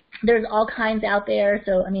 There's all kinds out there.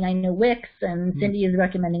 So, I mean, I know Wix, and Cindy is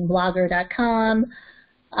recommending blogger.com.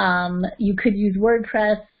 You could use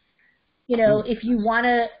WordPress. You know, if you want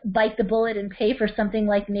to bite the bullet and pay for something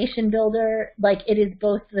like Nation Builder, like it is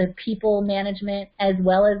both the people management as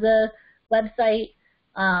well as a website.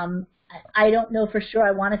 I don't know for sure.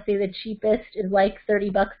 I want to say the cheapest is like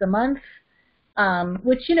 $30 a month,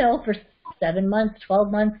 which, you know, for 7 months,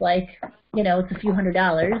 12 months, like, you know, it's a few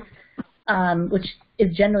 $100s, which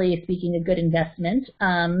is generally speaking a good investment.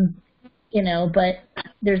 You know, but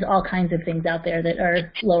there's all kinds of things out there that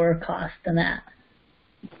are lower cost than that.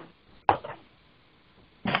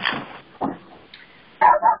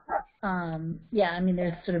 Yeah, I mean,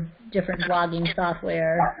 there's sort of different blogging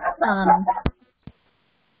software.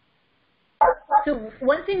 So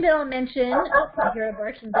one thing that I'll mention, I hear a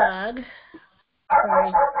barking dog.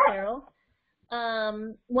 Sorry, Carol.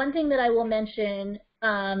 One thing that I will mention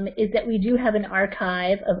is that we do have an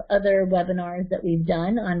archive of other webinars that we've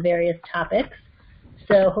done on various topics.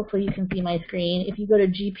 So hopefully you can see my screen. If you go to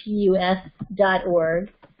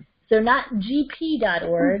gpus.org, so not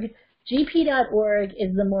gp.org, gp.org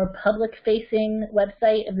is the more public-facing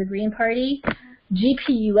website of the Green Party.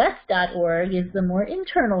 gpus.org is the more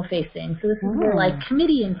internal-facing. So this is where, like,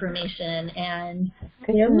 committee information and,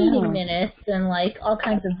 you know, meeting minutes and, like, all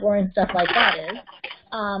kinds of boring stuff like that is.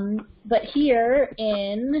 But here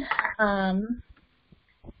in,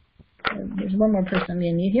 there's one more person I'm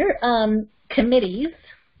going to need here, committees,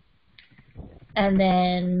 and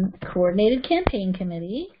then coordinated campaign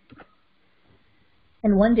committee.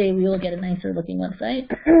 And one day we will get a nicer looking website.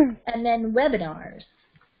 And then webinars.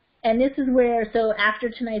 And this is where, so after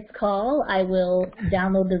tonight's call, I will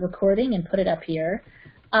download the recording and put it up here.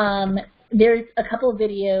 There's a couple of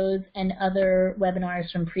videos and other webinars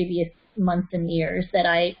from previous months and years that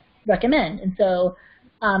I recommend. And so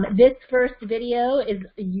this first video is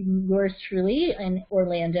yours truly in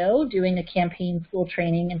Orlando doing a campaign school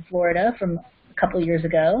training in Florida from a couple of years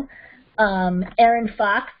ago. Erin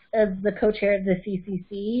Fox as the co-chair of the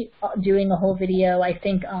CCC doing a whole video, I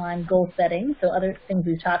think, on goal setting, so other things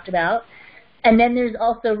we've talked about. And then there's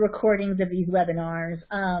also recordings of these webinars.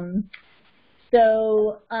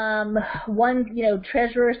 One, you know,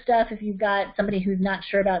 treasurer stuff, if you've got somebody who's not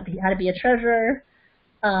sure about how to be a treasurer.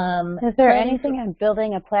 Is there anything on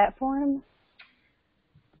building a platform?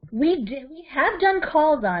 We have done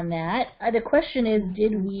calls on that. The question is,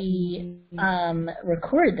 did we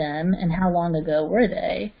record them, and how long ago were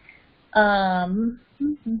they?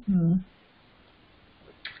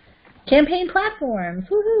 Campaign platforms,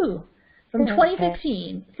 woohoo! From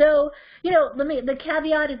 2015. So, you know, the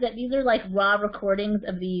caveat is that these are like raw recordings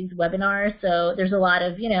of these webinars, so there's a lot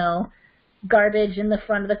of, you know, garbage in the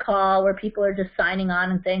front of the call where people are just signing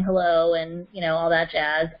on and saying hello and, you know, all that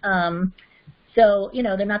jazz. So, you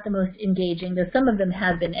know, they're not the most engaging, though some of them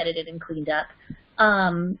have been edited and cleaned up.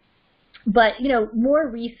 But, you know, more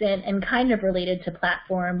recent and kind of related to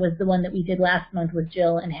platform was the one that we did last month with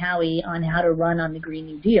Jill and Howie on how to run on the Green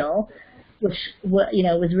New Deal, which, you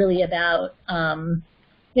know, was really about,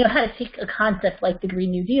 you know, how to take a concept like the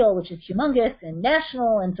Green New Deal, which is humongous and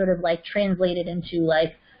national, and sort of like translate it into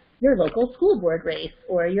like your local school board race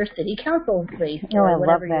or your city council race or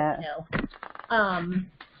whatever you know.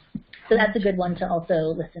 So that's a good one to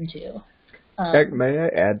also listen to. May I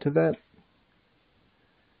add to that?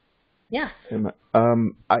 Yes.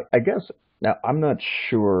 I guess, now I'm not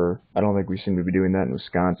sure, I don't think we seem to be doing that in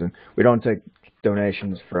Wisconsin. We don't take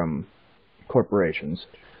donations from corporations.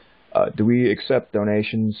 Do we accept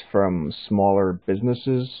donations from smaller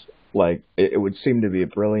businesses? Like, it would seem to be a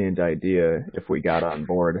brilliant idea if we got on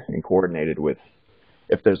board and coordinated with,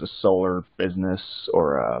 if there's a solar business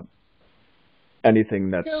or anything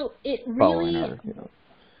that's following our, you know.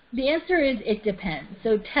 The answer is it depends.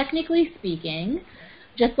 So technically speaking,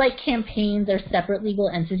 just like campaigns are separate legal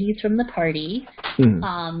entities from the party,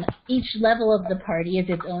 each level of the party is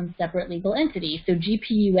its own separate legal entity. So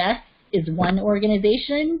GPUS is one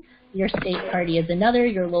organization, your state party is another,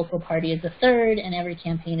 your local party is a third, and every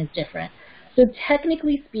campaign is different. So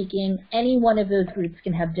technically speaking, any one of those groups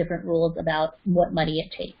can have different rules about what money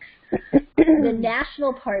it takes. The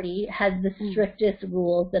national party has the strictest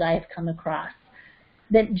rules that I have come across.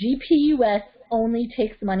 That GPUS only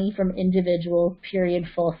takes money from individuals, period,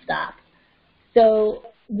 full stop. So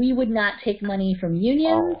we would not take money from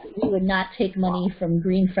unions. We would not take money from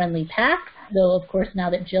green-friendly PACs, though, of course, now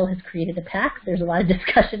that Jill has created a PAC, there's a lot of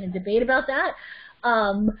discussion and debate about that.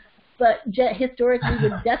 but historically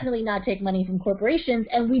would definitely not take money from corporations,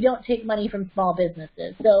 and we don't take money from small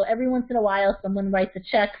businesses. So every once in a while, someone writes a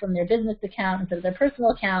check from their business account instead of their personal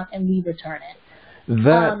account, and we return it.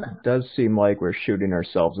 That does seem like we're shooting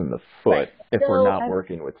ourselves in the foot right. if we're not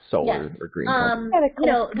working with solar yes. or green companies.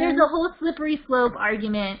 There's a whole slippery slope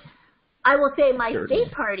argument. I will say my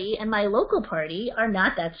state party and my local party are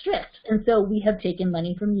not that strict, and so we have taken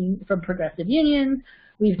money from progressive unions.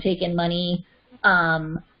 We've taken money.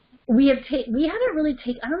 We haven't really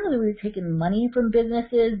taken. I don't know that we've taken money from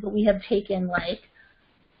businesses, but we have taken like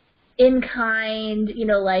in kind.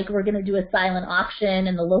 Like we're going to do a silent auction,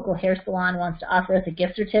 and the local hair salon wants to offer us a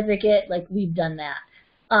gift certificate. Like we've done that.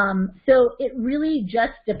 So it really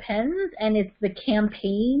just depends, and it's the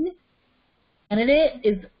campaign candidate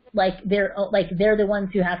is. They're the ones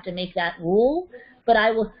who have to make that rule. But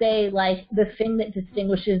I will say, like, the thing that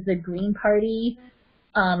distinguishes the Green Party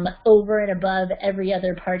over and above every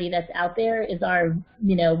other party that's out there is our,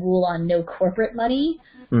 rule on no corporate money.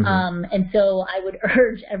 Mm-hmm. And so I would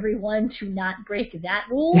urge everyone to not break that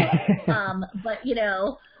rule. But,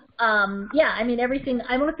 I mean, everything,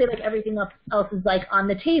 I want to say, like, everything else is, like, on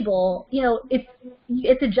the table.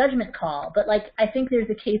 It's a judgment call. But, like, I think there's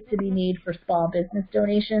a case to be made for small business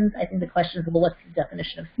donations. I think the question is, well, what's the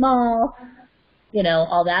definition of small?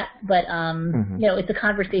 All that. But, it's a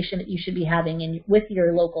conversation that you should be having with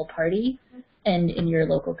your local party and in your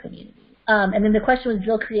local community. And then the question was,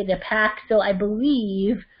 Jill created a PAC. So I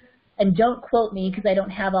believe, and don't quote me because I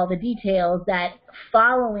don't have all the details, that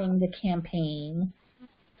following the campaign,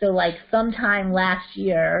 so like sometime last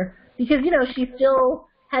year, because, she still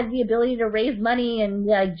has the ability to raise money and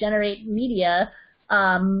generate media,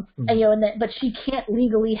 but she can't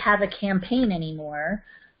legally have a campaign anymore.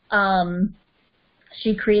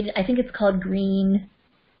 She created, I think it's called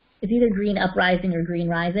it's either Green Uprising or Green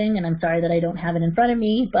Rising, and I'm sorry that I don't have it in front of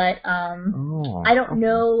me, but I don't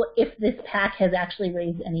know if this PAC has actually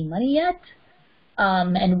raised any money yet.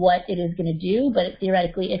 And what it is going to do, but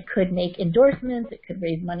theoretically it could make endorsements, it could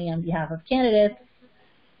raise money on behalf of candidates.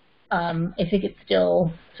 I think it's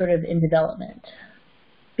still sort of in development.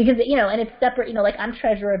 Because, and it's separate, like I'm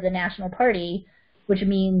treasurer of the National Party, which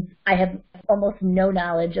means I have almost no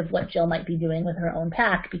knowledge of what Jill might be doing with her own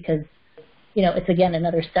PAC because, it's, again,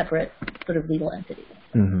 another separate sort of legal entity.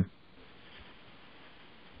 Mm-hmm.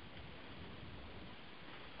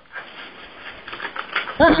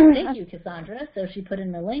 Thank you, Cassandra. So she put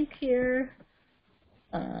in the link here.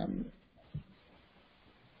 And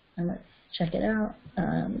let's check it out.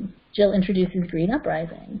 Jill introduces Green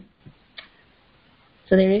Uprising.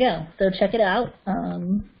 So there you go. So check it out.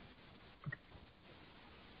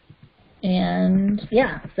 And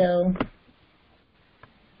yeah, so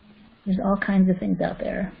there's all kinds of things out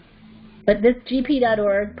there. But this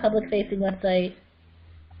gp.org public-facing website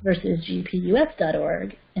versus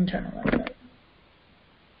gpus.org internal website.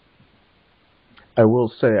 I will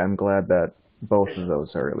say I'm glad that both of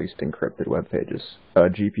those are at least encrypted web pages.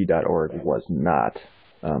 gp.org was not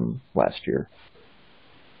last year.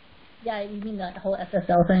 Yeah, you mean that whole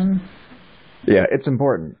SSL thing? Yeah, it's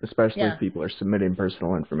important, especially if people are submitting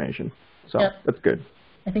personal information. So that's good.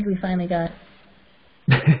 I think we finally got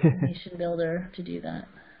Nation Builder to do that.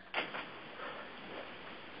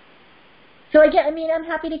 So I'm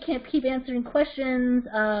happy to keep answering questions.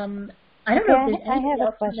 I don't know if there's anything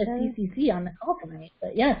else from the CCC on the call tonight,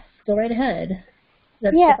 but yes, go right ahead.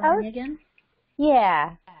 That's Stephanie again?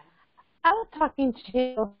 Yeah. I was talking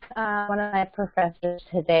to one of my professors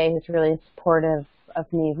today who's really supportive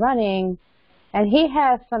of me running, and he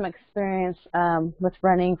has some experience with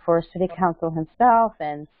running for city council himself,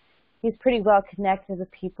 and he's pretty well connected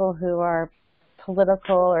with people who are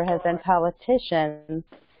political or have been politicians.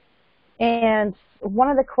 And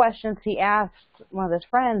one of the questions he asked one of his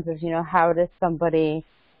friends is, how does somebody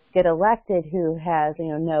get elected who has,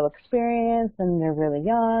 no experience and they're really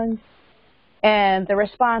young? And the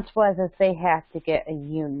response was that they have to get a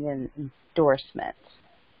union endorsement.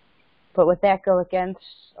 But would that go against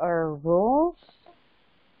our rules?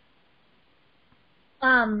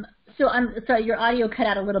 So I'm sorry, your audio cut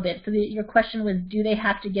out a little bit. So your question was, do they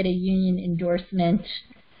have to get a union endorsement,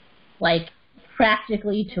 like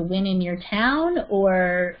practically to win in your town,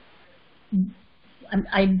 or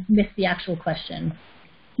I missed the actual question.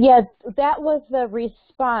 Yeah, that was the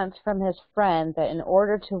response from his friend, that in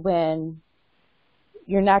order to win,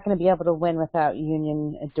 you're not going to be able to win without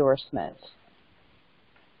union endorsement.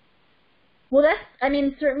 Well,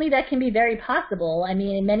 certainly that can be very possible.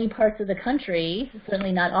 In many parts of the country,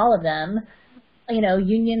 certainly not all of them,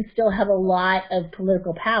 unions still have a lot of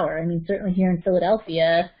political power. Certainly here in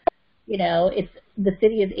Philadelphia, it's the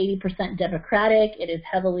city is 80% Democratic. It is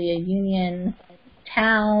heavily a union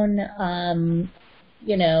town.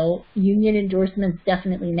 You know, union endorsements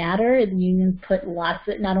definitely matter. The unions put lots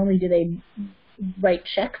of, not only do they write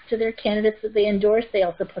checks to their candidates that they endorse, they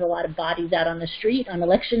also put a lot of bodies out on the street on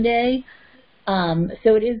election day.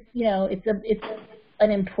 So it is, you know, it's an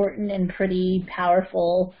important and pretty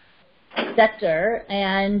powerful sector.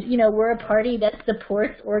 And, you know, we're a party that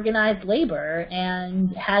supports organized labor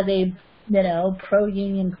and has a, you know,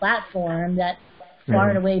 pro-union platform that far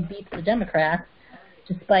and away beats the Democrats,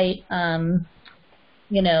 despite,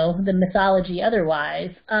 you know, the mythology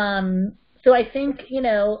otherwise. So I think, you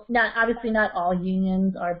know, obviously not all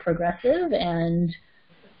unions are progressive and,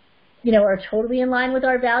 you know, are totally in line with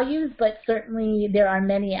our values, but certainly there are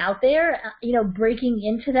many out there. You know, breaking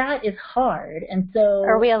into that is hard. And so,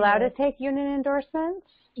 are we allowed to take union endorsements?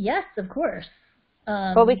 Yes, of course.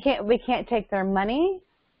 But we can't take their money?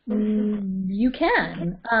 You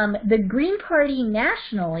can. The Green Party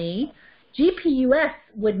nationally, GPUS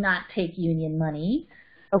would not take union money.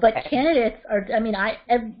 Okay. But candidates are, I mean,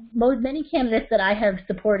 many candidates that I have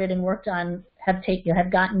supported and worked on have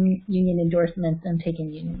gotten union endorsements and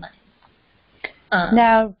taken union money.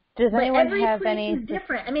 Now, does anyone have any? Every place is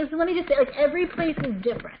different. I mean, so let me just say, like, every place is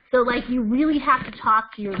different. So, like, you really have to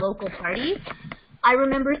talk to your local party. I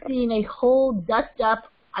remember seeing a whole dust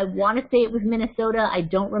up, I want to say it was Minnesota, I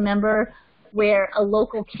don't remember, where a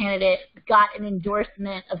local candidate got an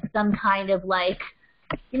endorsement of some kind of, like,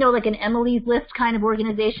 you know, like an Emily's List kind of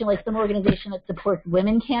organization, like some organization that supports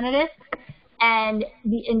women candidates. And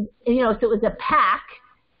you know, so it was a PAC,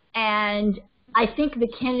 and I think the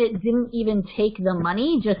candidate didn't even take the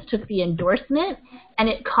money, just took the endorsement, and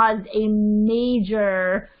it caused a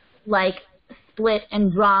major, like, split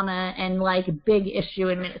and drama and, like, big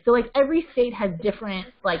issue. So, like, every state has different,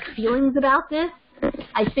 like, feelings about this.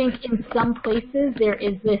 I think in some places there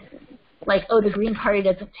is this, like, oh, the Green Party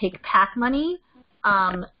doesn't take PAC money.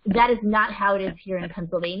 That is not how it is here in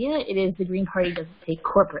Pennsylvania. It is the Green Party doesn't take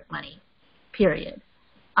corporate money, period.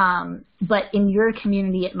 But in your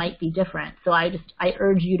community, it might be different. So I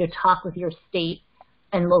urge you to talk with your state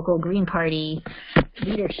and local Green Party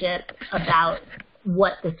leadership about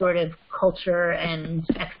what the sort of culture and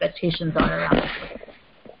expectations are around this.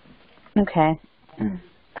 Okay.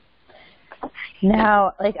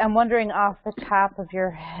 Now, like, I'm wondering off the top of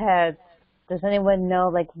your head, does anyone know,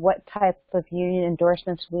 like, what type of union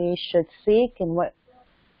endorsements we should seek and what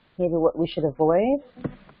we should avoid?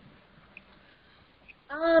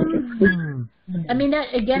 I mean,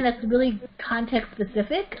 that's really context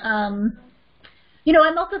specific. You know,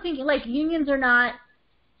 I'm also thinking, like, unions are not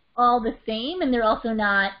all the same, and they're also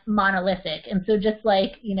not monolithic. And so just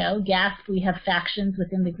like, you know, GASP, we have factions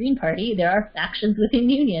within the Green Party, there are factions within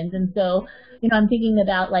unions. And so, you know, I'm thinking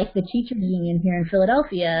about, like, the teachers union here in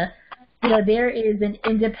Philadelphia. You know, there is an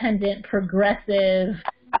independent, progressive,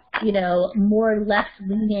 you know, more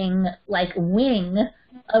left-leaning, like, wing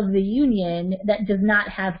of the union that does not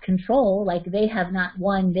have control. Like, they have not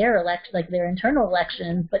won their their internal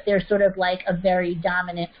elections, but they're sort of like a very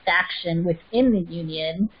dominant faction within the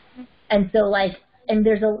union. And so, like, and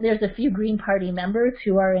there's a few Green Party members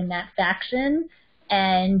who are in that faction,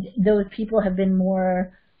 and those people have been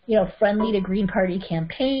more, you know, friendly to Green Party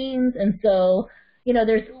campaigns. And so, you know,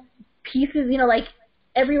 there's pieces, you know, like,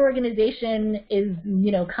 every organization is,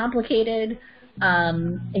 you know, complicated,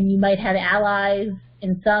 and you might have allies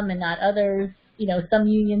in some and not others. You know, some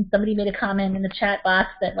unions, somebody made a comment in the chat box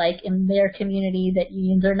that, like, in their community that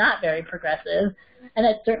unions are not very progressive, and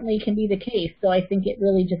that certainly can be the case. So I think it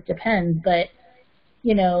really just depends. But,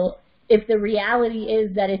 you know, if the reality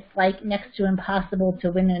is that it's, like, next to impossible to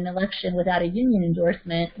win an election without a union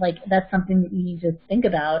endorsement, like, that's something that you need to think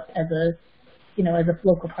about as a, you know, as a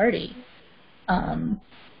local party.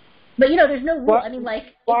 But, you know, there's no rule. I mean,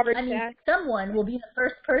 like, someone will be the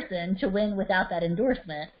first person to win without that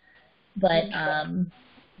endorsement. But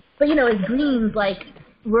you know, as Greens, like,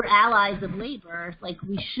 we're allies of labor. Like,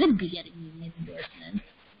 we should be getting union endorsements.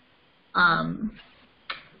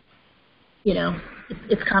 You know,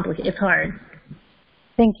 it's complicated. It's hard.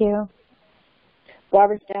 Thank you.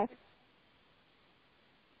 Barbara Stack.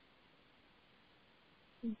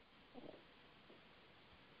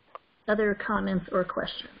 Other comments or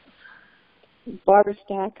questions? Barbara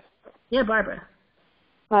Stack. Yeah, Barbara.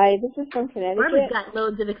 Hi, this is from Connecticut. Barbara's got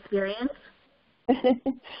loads of experience.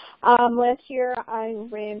 Last year I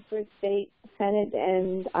ran for state senate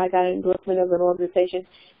and I got an endorsement of an organization.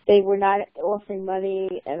 They were not offering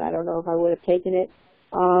money, and I don't know if I would have taken it.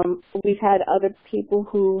 We've had other people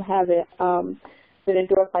who have been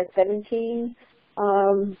endorsed by 17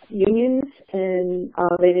 unions, and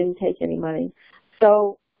they didn't take any money.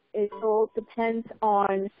 So it all depends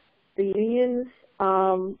on the unions,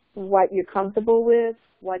 what you're comfortable with,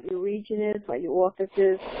 what your region is, what your office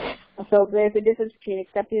is. So there's a difference between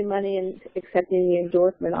accepting money and accepting the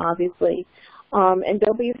endorsement, obviously. And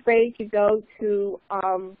don't be afraid to go to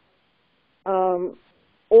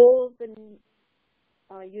all the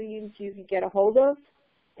unions you can get a hold of,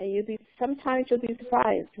 and sometimes you'll be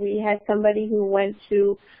surprised. We had somebody who went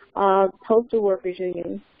to postal workers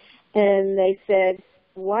union, and they said,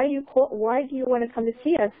 why do you want to come to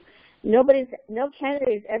see us? No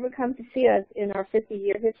candidate has ever come to see us in our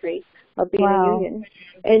 50-year history of being a union.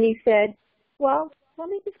 And he said, well, let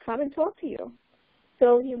me just come and talk to you.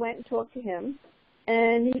 So he went and talked to him,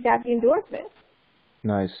 and he got the endorsement.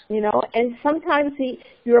 Nice. You know, and sometimes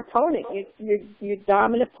your opponent, your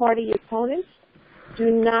dominant party, your opponents, do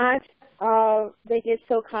not, they get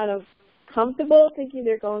so kind of comfortable thinking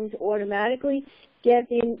they're going to automatically get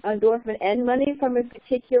the endorsement and money from a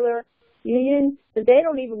particular union that they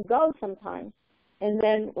don't even go sometimes. And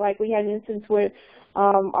then, like, we had an instance where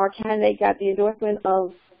our candidate got the endorsement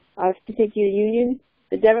of a particular union.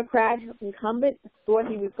 The Democrat incumbent thought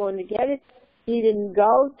he was going to get it. He didn't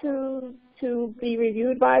go to be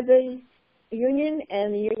reviewed by the union,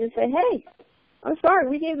 and the union said, hey, I'm sorry,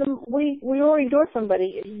 we already endorsed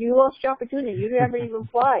somebody. You lost your opportunity. You never even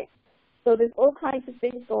applied. So there's all kinds of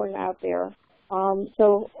things going out there.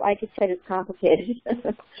 So, like I said, it's complicated.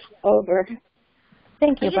 Over.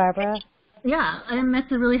 Thank you, Barbara. Yeah, and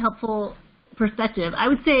that's a really helpful perspective. I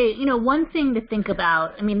would say, one thing to think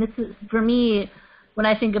about, I mean, this is, for me, when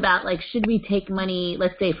I think about, like, should we take money,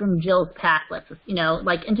 let's say, from Jill's PAC,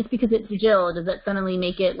 and just because it's Jill, does that suddenly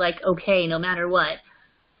make it, like, okay, no matter what?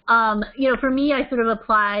 For me, I sort of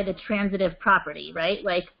apply the transitive property, right?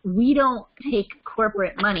 Like, we don't take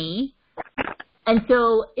corporate money. And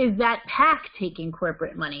so is that PAC taking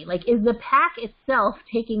corporate money? Like, is the PAC itself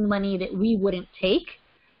taking money that we wouldn't take?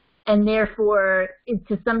 And therefore, is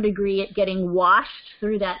to some degree it getting washed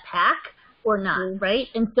through that PAC or not, right?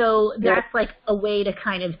 And so that's like a way to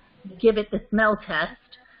kind of give it the smell test.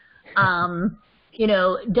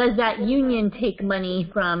 Does that union take money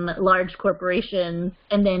from large corporations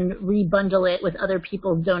and then rebundle it with other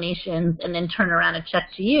people's donations and then turn around a check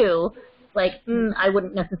to you? Like, I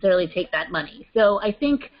wouldn't necessarily take that money. So I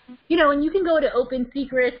think, and you can go to Open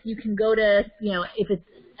Secrets, you can go to, if it's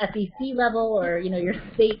FEC level or, your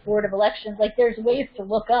state board of elections, like there's ways to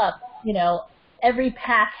look up, every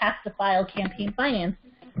PAC has to file campaign finance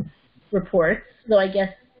reports. So I guess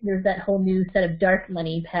there's that whole new set of dark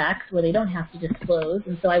money PACs where they don't have to disclose,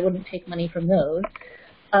 and so I wouldn't take money from those.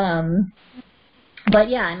 But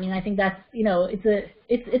yeah, I mean, I think that's,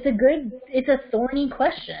 it's a thorny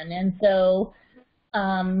question, and so,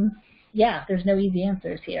 there's no easy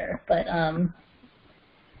answers here. But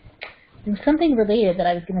there was something related that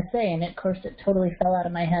I was going to say, and of course it totally fell out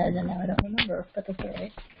of my head, and now I don't remember. But that's all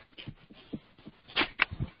right.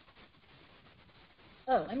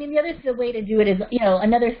 Oh, I mean, the way to do it is,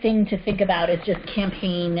 another thing to think about is just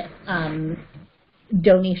campaign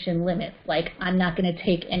donation limits. Like, I'm not going to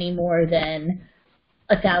take any more than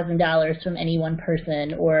 $1,000 from any one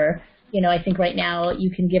person, or I think right now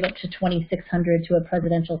you can give up to $2,600 to a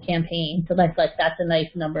presidential campaign, so that's a nice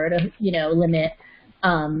number to limit.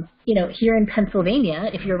 Here in Pennsylvania,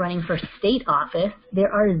 if you're running for state office,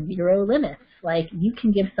 there are zero limits. Like, you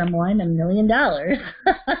can give someone $1 million.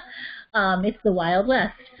 It's the Wild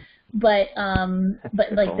West. But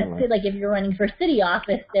if you're running for city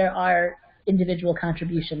office, there are individual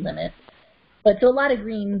contribution limits. But so a lot of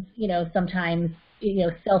Greens, sometimes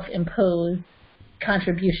self-impose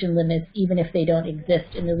contribution limits even if they don't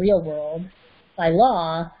exist in the real world by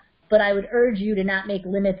law. But I would urge you to not make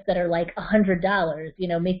limits that are like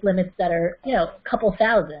 $100, make limits that are, a couple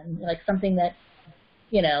thousand, like something that,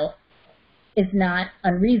 is not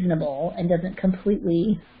unreasonable and doesn't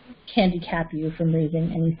completely handicap you from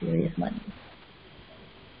raising any serious money.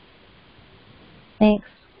 Thanks.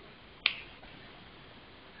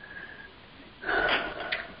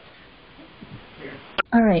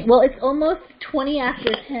 All right. Well, it's almost 20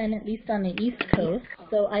 after 10, at least on the East Coast,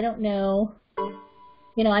 so I don't know.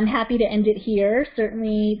 I'm happy to end it here.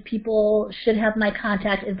 Certainly people should have my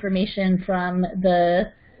contact information from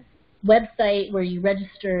the website where you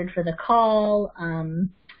registered for the call.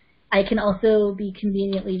 I can also be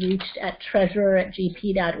conveniently reached at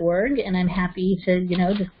treasurer@gp.org, and I'm happy to,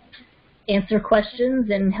 just answer questions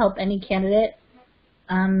and help any candidate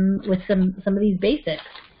with some of these basics.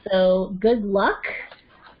 So good luck.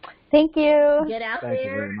 Thank you. Get out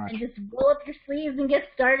there and just roll up your sleeves and get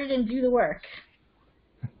started and do the work.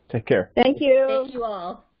 Take care. Thank you. Thank you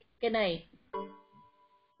all. Good night.